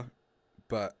thoughts are,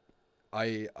 but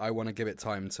I want to give it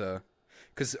time to,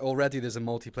 because already there's a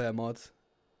multiplayer mod.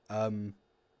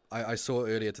 I saw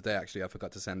earlier today, actually. I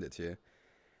forgot to send it to you.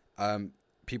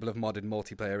 People have modded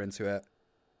multiplayer into it,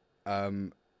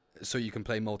 so you can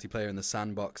play multiplayer in the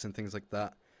sandbox and things like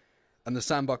that. And the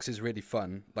sandbox is really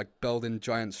fun, like building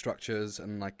giant structures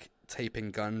and like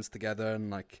taping guns together and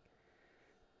like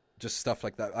just stuff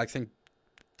like that. I think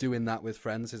doing that with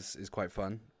friends is quite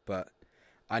fun, but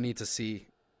I need to see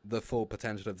the full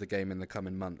potential of the game in the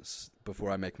coming months before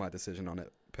I make my decision on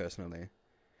it personally.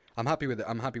 I'm happy with it.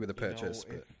 I'm happy with the purchase.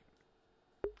 You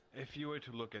know, if you were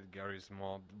to look at Gary's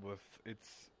mod with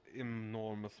its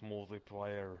enormous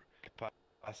multiplayer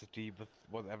capacity, with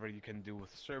whatever you can do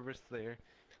with servers there,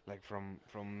 like from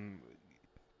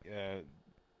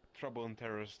Trouble in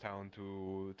Terrorist Town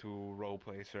to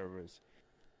roleplay servers.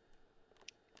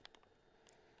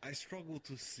 I struggle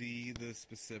to see the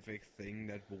specific thing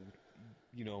that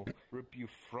will, Rip you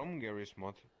from Gary's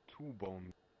mod to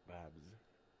Bonelabs.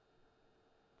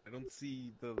 I don't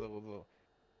see the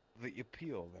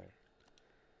appeal there.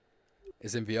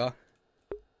 Is in VR.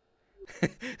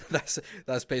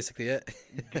 That's basically it.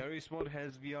 Gary's mod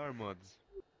has VR mods.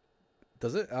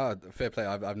 Does it? Ah, fair play.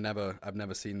 I've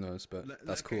never seen those, but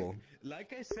that's cool.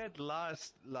 Like I said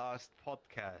last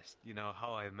podcast,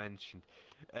 how I mentioned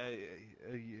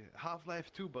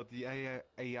Half-Life 2, but the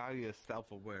AI is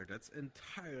self-aware. That's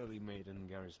entirely made in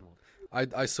Gary's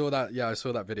mod. I saw that. Yeah, I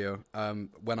saw that video.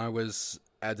 When I was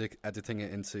editing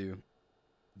it into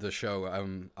the show,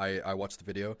 I watched the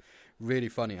video. Really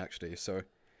funny, actually. So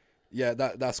Yeah,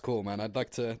 that's cool, man. I'd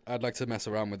like to mess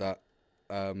around with that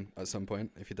at some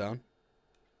point if you're down.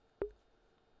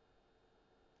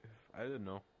 I don't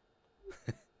know.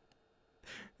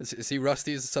 See,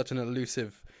 Rusty is such an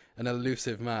elusive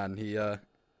man. He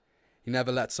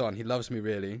never lets on. He loves me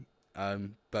really,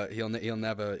 but he'll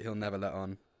never let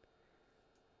on.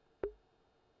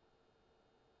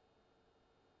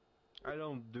 I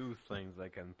don't do things I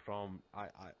can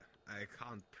I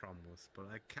can't promise, but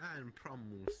I can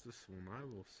promise this one I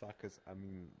will suck his. I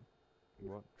mean,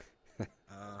 what?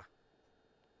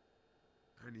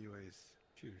 Anyways,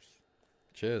 cheers.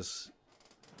 Cheers.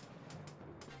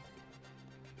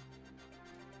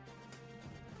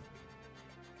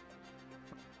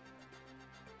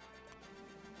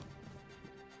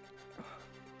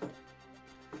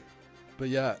 But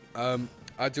yeah,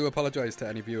 I do apologize to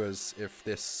any viewers if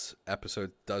this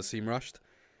episode does seem rushed.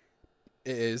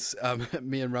 It is.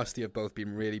 Me and Rusty have both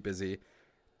been really busy.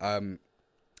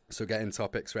 So getting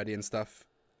topics ready and stuff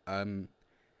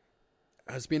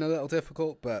has been a little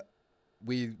difficult, but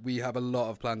we have a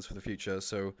lot of plans for the future.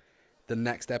 So the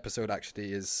next episode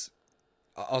actually is,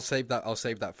 I'll save that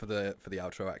for the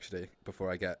outro actually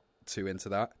before I get too into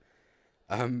that.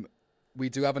 We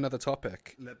do have another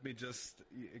topic. Let me just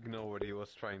ignore what he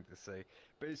was trying to say.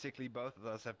 Basically, both of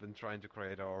us have been trying to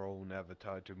create our own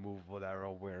avatar to move whatever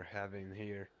we're having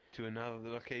here to another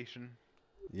location.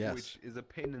 Yes. Which is a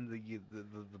pain in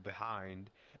the behind.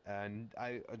 And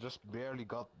I just barely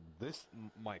got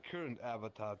my current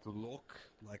avatar to look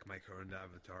like my current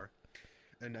avatar.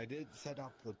 And I did set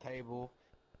up the table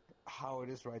how it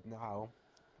is right now.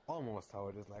 Almost how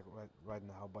it is like right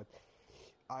now, but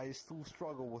I still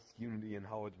struggle with Unity and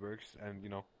how it works, and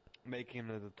making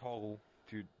it a toggle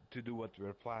to do what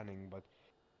we're planning. But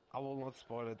I will not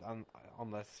spoil it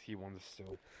unless he wants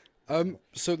to.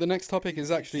 So the next topic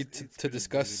is actually to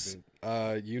discuss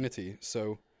Unity.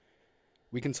 So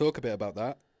we can talk a bit about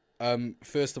that.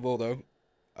 First of all, though,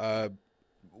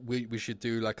 we should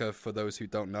do for those who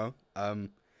don't know,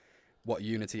 what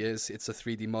Unity is. It's a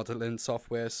 3D modeling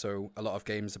software. So a lot of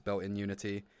games are built in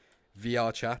Unity.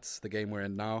 VR Chat, the game we're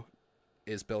in now,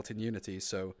 is built in Unity,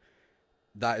 so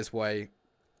that is why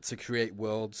to create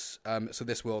worlds. So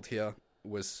this world here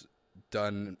was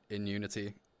done in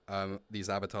Unity. These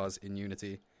avatars in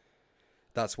Unity.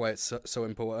 That's why it's so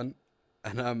important.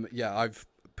 And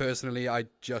I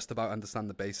just about understand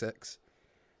the basics.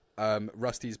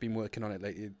 Rusty's been working on it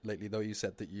lately. Though you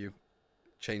said that you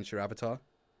changed your avatar.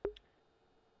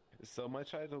 So my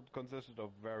childhood consisted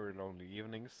of very lonely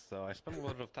evenings, so I spent a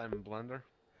lot of time in Blender,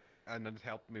 and it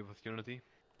helped me with Unity.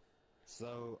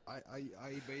 So I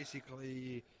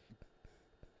basically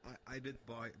I did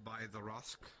buy the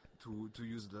Rusk to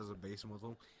use it as a base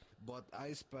model, but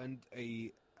I spent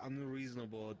a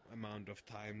unreasonable amount of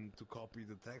time to copy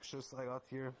the textures I got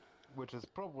here, which is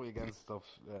probably against the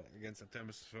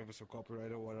terms of service or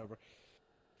copyright or whatever.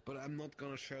 But I'm not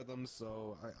gonna share them,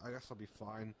 so I guess I'll be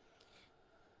fine.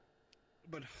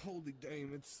 But holy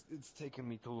damn, it's taken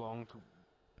me too long to,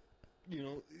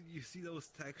 you see those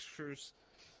textures,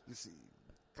 you see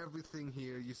everything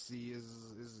here. You see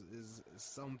is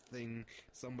something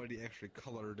somebody actually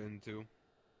colored into.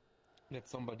 That's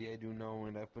somebody I do know,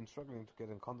 and I've been struggling to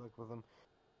get in contact with them.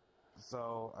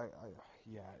 So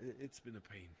it's been a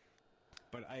pain.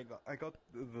 But I got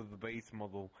the base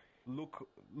model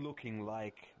looking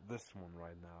like this one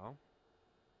right now,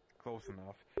 close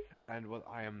enough. And what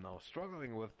I am now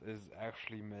struggling with is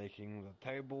actually making the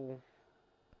table,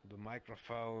 the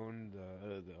microphone,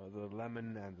 the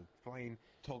lemon, and the plane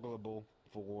toggleable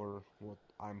for what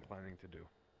I'm planning to do,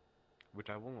 which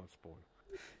I will not spoil.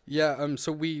 Yeah.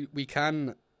 So we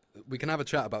can have a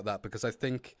chat about that, because I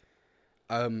think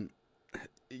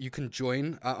you can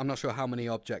join. I'm not sure how many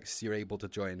objects you're able to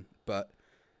join, but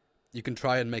you can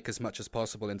try and make as much as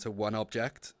possible into one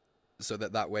object, so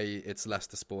that way it's less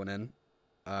to spawn in.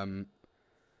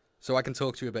 So I can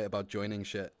talk to you a bit about joining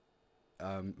shit.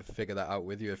 Figure that out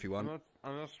with you if you want.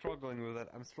 I'm not struggling with that.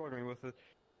 I'm struggling with it,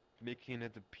 making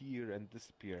it appear and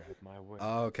disappear at my will.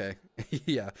 Oh, okay.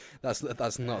 Yeah,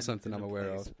 that's not something I'm aware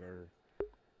of.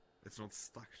 It's not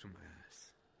stuck to my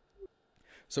ass.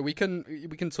 So we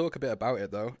can talk a bit about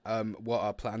it though. What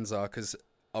our plans are, because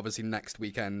obviously next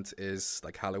weekend is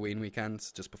like Halloween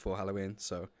weekend, just before Halloween.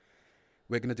 So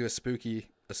we're gonna do a spooky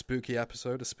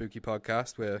episode, a spooky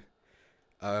podcast where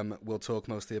we'll talk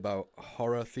mostly about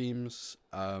horror themes,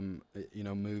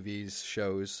 movies,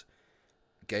 shows,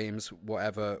 games,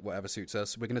 whatever suits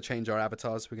us. We're gonna change our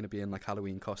avatars. We're gonna be in like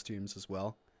Halloween costumes as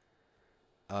well.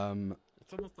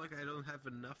 It's almost like I don't have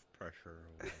enough pressure.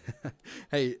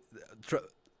 Hey,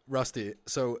 Rusty,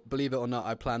 so believe it or not,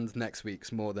 I planned next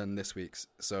week's more than this week's.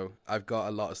 So I've got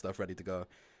a lot of stuff ready to go.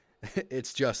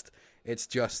 it's just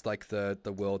like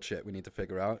the world shit we need to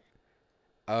figure out.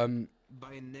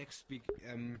 By next week,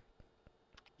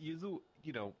 you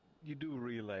do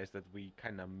realize that we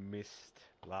kind of missed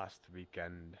last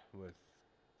weekend with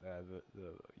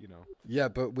Yeah,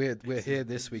 but we're here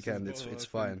this weekend. It's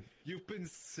fine. You've been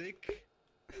sick.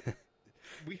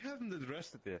 We haven't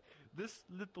addressed it yet. This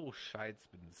little shite's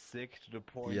been sick to the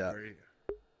point where...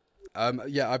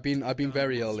 Yeah, I've been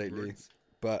very ill lately,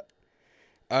 but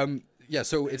yeah.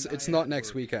 So it's not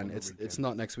next weekend. It's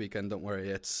not next weekend. Don't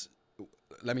worry.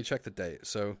 Let me check the date.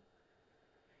 So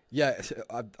yeah,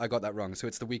 I got that wrong. So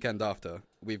it's the weekend after.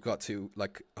 We've got to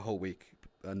like a whole week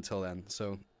until then,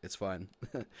 so it's fine.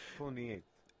 28th.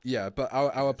 Yeah, but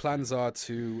our plans are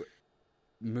to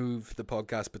move the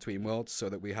podcast between worlds so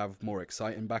that we have more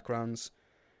exciting backgrounds.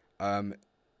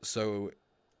 So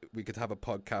we could have a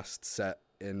podcast set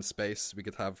in space. We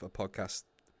could have a podcast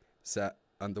set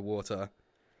underwater.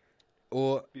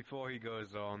 Or before he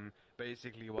goes on,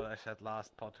 basically what I said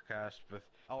last podcast with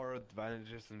our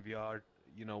advantages in VR,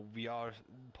 VR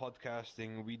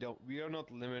podcasting, we are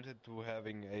not limited to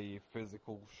having a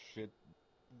physical shit,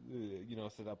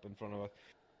 set up in front of us.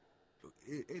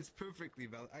 It's perfectly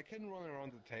valid. I can run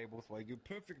around the tables while you're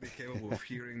perfectly capable of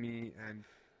hearing me, and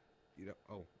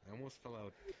oh, I almost fell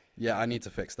out. Yeah, I need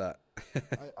to fix that.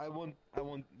 I want,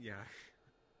 yeah.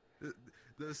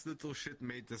 This little shit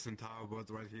made this entire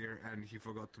world right here, and he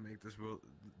forgot to make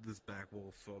this back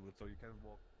wall solid, so you can't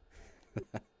walk.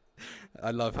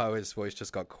 I love how his voice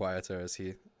just got quieter as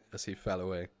he fell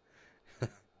away. I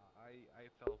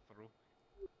fell through.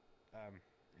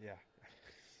 Yeah.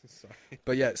 Sorry.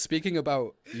 But yeah, speaking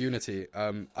about Unity,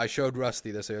 I showed Rusty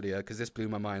this earlier because this blew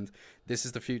my mind. This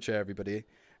is the future, everybody.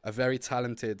 A very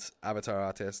talented avatar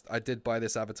artist. I did buy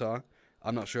this avatar.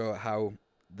 I'm not sure how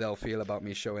they'll feel about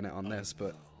me showing it on this,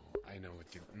 but I know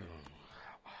what you know.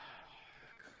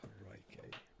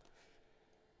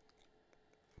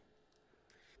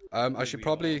 I should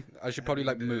probably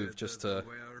like move just to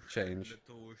change.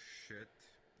 Little shit.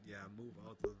 Yeah, move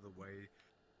out of the way.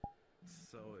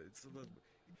 So it's a little.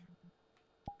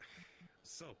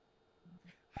 So,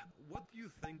 what do you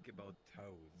think about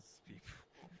toes,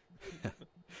 people?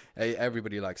 Hey,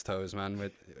 everybody likes toes,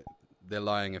 man. They're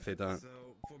lying if they don't.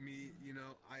 So for me,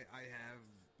 I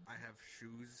have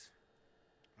shoes,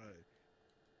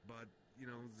 but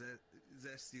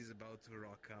Zesty's about to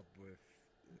rock up with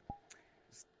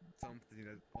something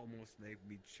that almost made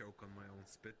me choke on my own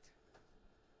spit.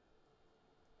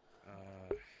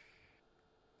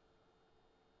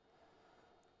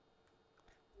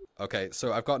 Okay,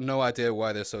 so I've got no idea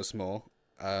why they're so small.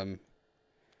 Stand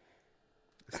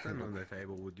on the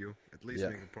table, would you? At least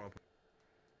make it proper.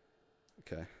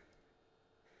 Okay.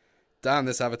 Damn,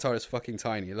 this avatar is fucking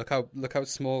tiny. Look how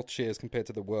small she is compared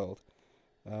to the world.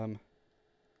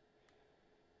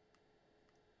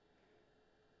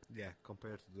 Yeah,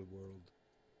 compared to the world.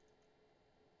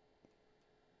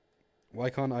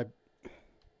 Why can't I?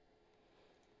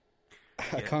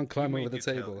 I can't climb over the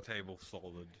table. The table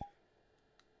solid.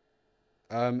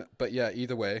 But yeah,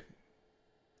 either way.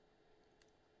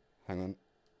 Hang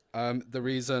on. The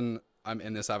reason I'm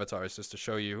in this avatar is just to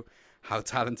show you how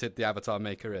talented the avatar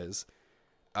maker is.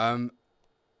 The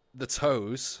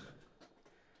toes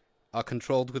are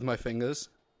controlled with my fingers,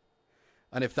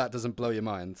 and if that doesn't blow your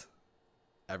mind,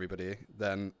 everybody,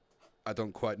 then I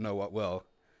don't quite know what will.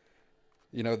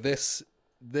 This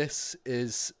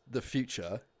is the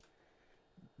future.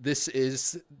 This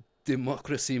is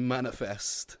democracy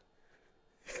manifest.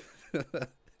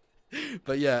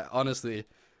 But yeah, honestly,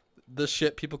 the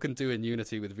shit people can do in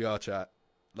Unity with VR chat,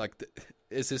 like,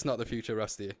 is this not the future,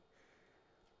 Rusty?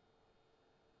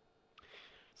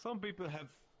 Some people have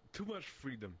too much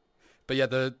freedom. But yeah,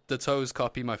 the toes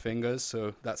copy my fingers,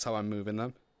 so that's how I'm moving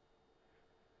them.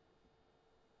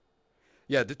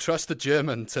 Yeah, trust the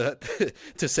German to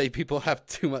to say people have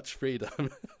too much freedom.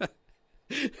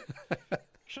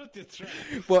 Shut your trap.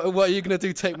 What are you gonna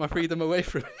do? Take my freedom away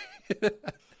from me?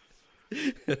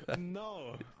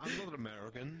 No, I'm not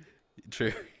American.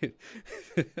 True. Okay,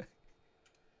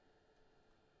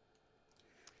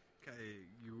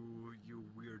 you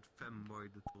weird femboy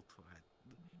little twat.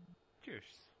 Cheers.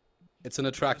 It's an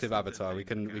attractive avatar. We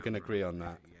can agree on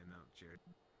that. Yeah, no, cheers.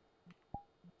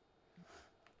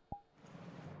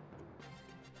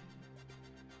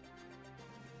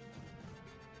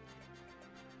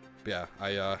 But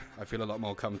yeah, I feel a lot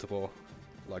more comfortable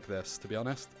like this, to be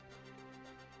honest.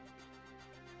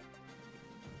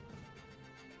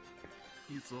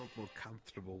 You feels a lot more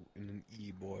comfortable in an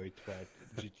E-boy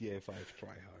GTA 5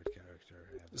 tryhard character.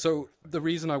 So the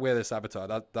reason I wear this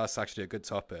avatar, that's actually a good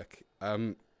topic.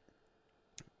 The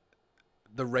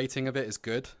rating of it is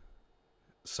good.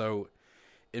 So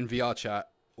in VR chat,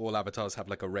 all avatars have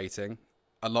like a rating.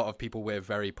 A lot of people wear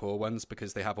very poor ones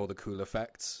because they have all the cool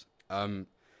effects. If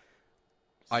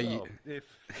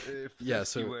Yeah, you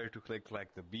so- were to click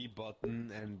like the B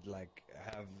button and like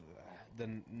have the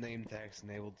name tags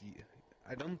enabled,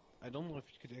 I don't know if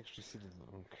you could actually see it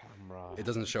on camera. It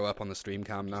doesn't show up on the stream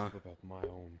cam Just now. whip out my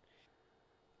own.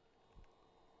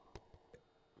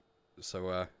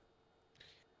 So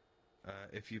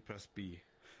If you press B.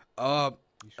 oh,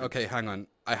 You should- okay, hang on.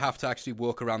 I have to actually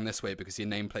walk around this way because your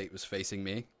nameplate was facing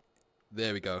me.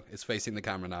 There we go. It's facing the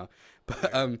camera now.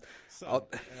 But So, I'll-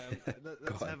 let's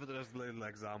Go on. have it as a little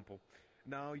example.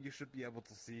 Now you should be able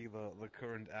to see the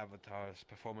current avatar's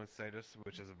performance status,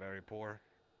 which is very poor.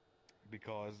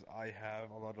 Because I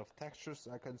have a lot of textures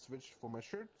I can switch for my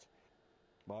shirt,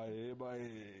 my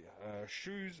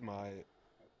shoes,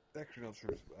 actually not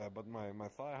shoes, but my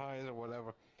thigh highs or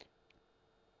whatever,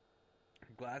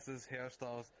 glasses,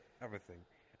 hairstyles, everything.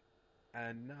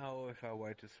 And now if I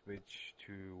were to switch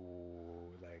to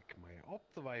like my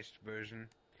optimized version,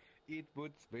 it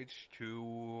would switch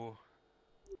to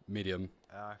medium.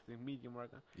 I think medium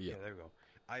right now. Yeah. There we go.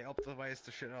 I optimized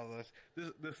the shit out of this.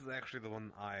 This is actually the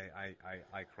one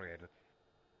I created.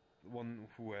 One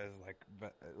who has like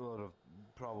a lot of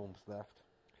problems left.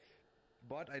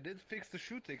 But I did fix the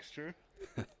shoe texture.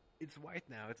 It's white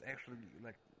now. It's actually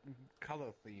like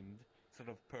color themed, sort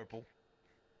of purple.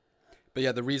 But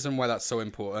yeah, the reason why that's so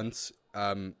important,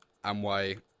 and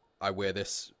why I wear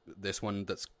this one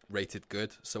that's rated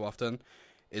good so often,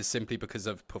 is simply because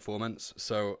of performance.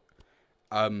 So,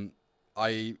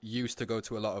 I used to go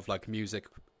to a lot of like music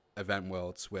event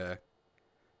worlds where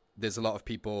there's a lot of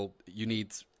people. You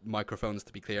need microphones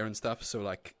to be clear and stuff. So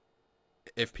like,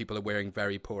 if people are wearing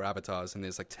very poor avatars and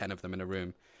there's like 10 of them in a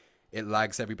room, it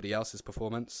lags everybody else's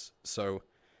performance. So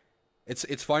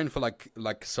it's fine for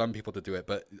like some people to do it,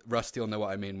 but Rusty will know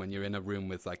what I mean when you're in a room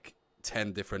with like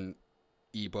 10 different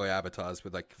e-boy avatars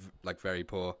with like very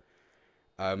poor.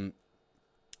 But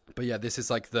yeah, this is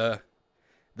like the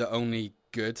only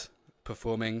good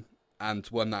performing and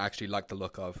one that I actually like the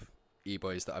look of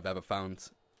e-boys that I've ever found.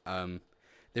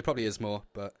 There probably is more,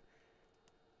 but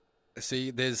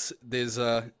see, there's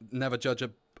never judge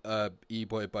a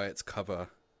e-boy by its cover,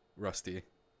 Rusty.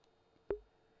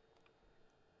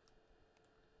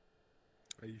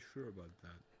 Are you sure about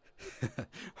that?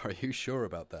 Are you sure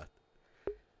about that?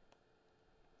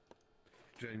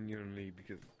 Genuinely,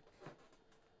 because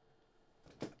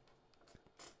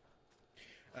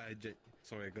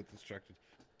sorry, I got distracted.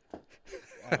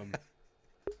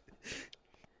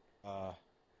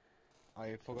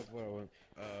 I forgot where I went.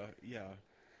 Yeah,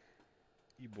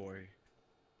 e-boy.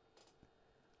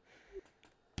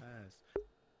 Pass.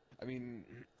 I mean,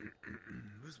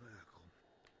 where's my alcohol?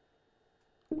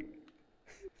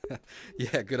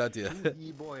 Yeah, good idea.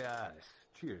 E-boy ass.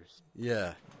 Cheers.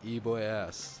 Yeah, e-boy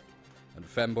ass and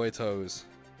femboy toes.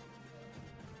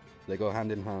 They go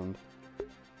hand in hand.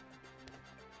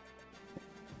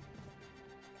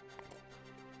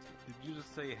 Did you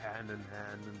just say hand in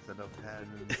hand instead of hand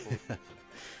in foot?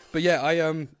 But yeah,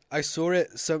 I saw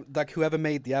it. So like whoever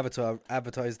made the avatar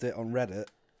advertised it on Reddit,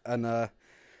 and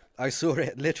I saw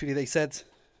it. Literally, they said,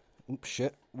 "Oops,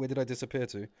 shit, where did I disappear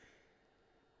to?"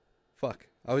 Fuck,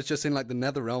 I was just in like the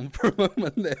nether realm for a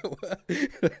moment there.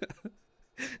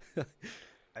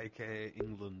 AKA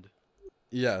England.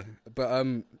 Yeah, but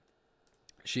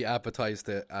she advertised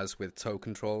it as with toe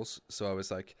controls, so I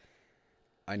was like,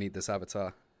 I need this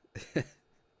avatar.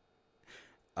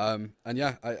 And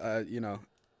yeah, I you know,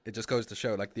 it just goes to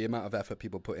show like the amount of effort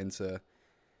people put into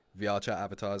VR chat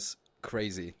avatars,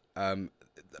 crazy.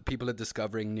 People are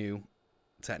discovering new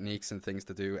techniques and things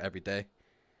to do every day.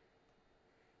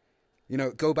 You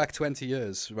know, go back 20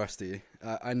 years, Rusty.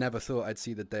 I never thought I'd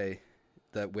see the day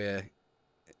that we're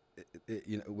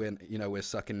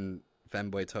sucking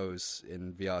femboy toes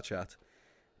in VR chat,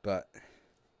 but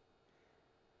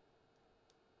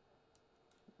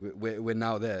we're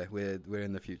now there. We're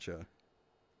in the future.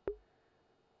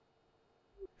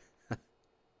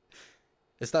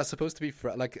 Is that supposed to be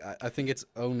like? I think it's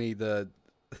only the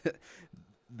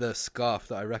the scarf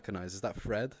that I recognize. Is that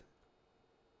Fred?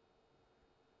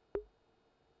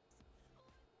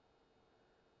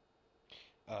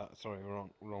 Sorry,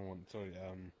 wrong one. Sorry,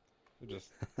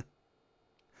 just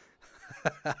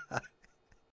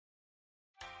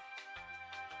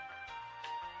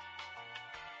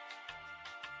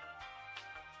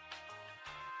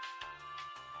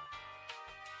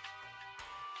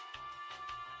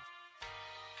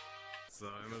so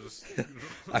I'm just.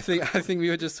 I think we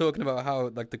were just talking about how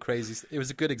like the crazy. It was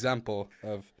a good example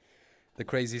of the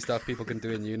crazy stuff people can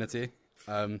do in Unity.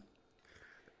 Okay,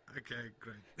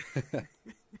 great.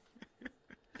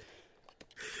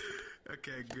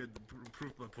 Okay, good.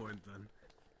 Prove my point then.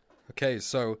 Okay,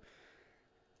 so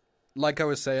like I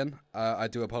was saying, I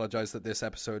do apologize that this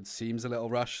episode seems a little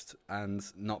rushed and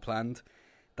not planned.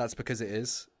 That's because it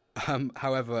is.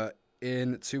 However,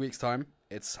 in 2 weeks' time,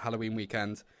 it's Halloween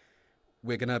weekend.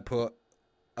 We're going to put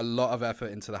a lot of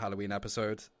effort into the Halloween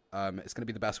episode. It's going to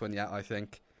be the best one yet, I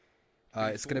think.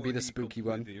 It's going to be the spooky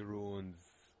one. He ruins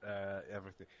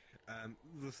everything.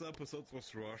 This episode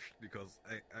was rushed because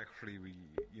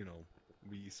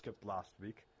we skipped last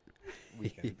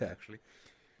weekend Yeah. actually.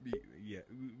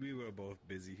 We were both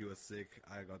busy. He was sick.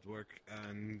 I got work,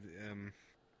 and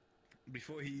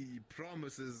before he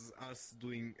promises us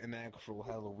doing an actual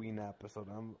Halloween episode,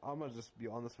 I'm gonna just be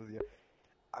honest with you.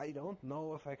 I don't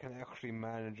know if I can actually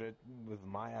manage it with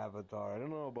my avatar. I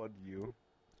don't know about you.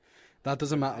 That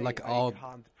doesn't matter. Like I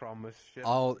can't promise shit.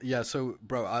 yeah. So,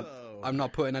 bro, I'm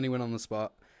not putting anyone on the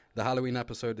spot. The Halloween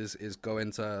episode is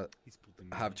going to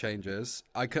have changes.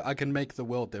 I can make the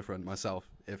world different myself.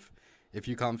 If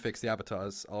you can't fix the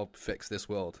avatars, I'll fix this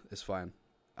world. It's fine.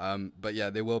 But yeah,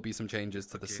 there will be some changes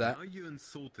to the set. Now you're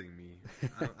insulting me.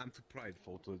 I'm too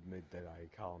prideful to admit that I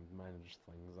can't manage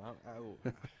things.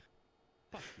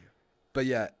 Fuck you. But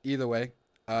yeah, either way,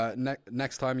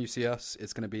 next time you see us,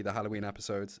 it's going to be the Halloween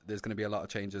episode. There's going to be a lot of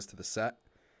changes to the set.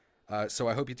 So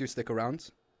I hope you do stick around.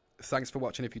 Thanks for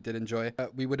watching if you did enjoy.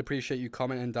 We would appreciate you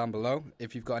commenting down below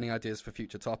if you've got any ideas for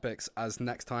future topics, as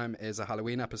next time is a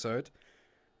Halloween episode.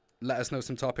 Let us know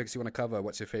some topics you want to cover.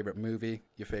 What's your favorite movie?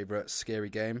 Your favorite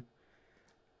scary game?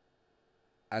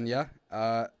 And yeah,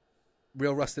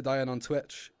 Real Rusted Iron on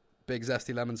Twitch, Big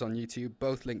Zesty Lemons on YouTube,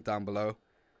 both linked down below.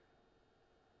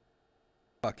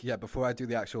 Fuck yeah! Before I do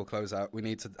the actual closeout, we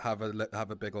need to have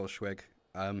a big ol' swig.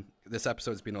 This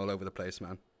episode's been all over the place,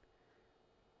 man.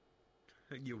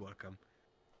 You're welcome.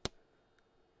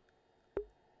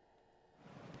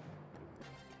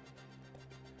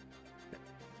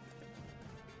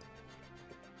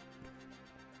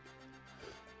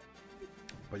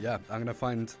 But yeah, I'm going to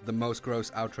find the most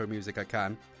gross outro music I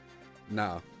can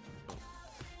now.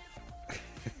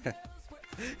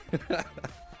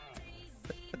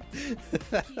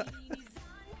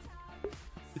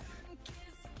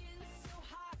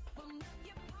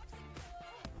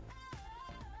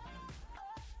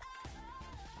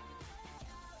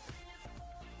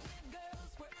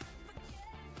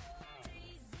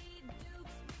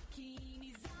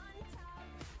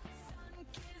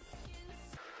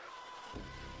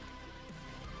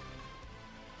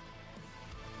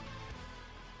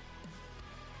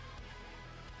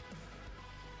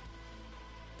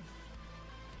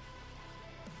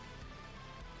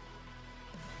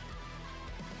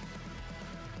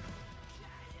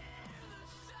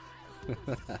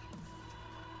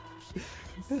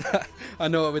 I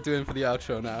know what we're doing for the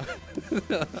outro now.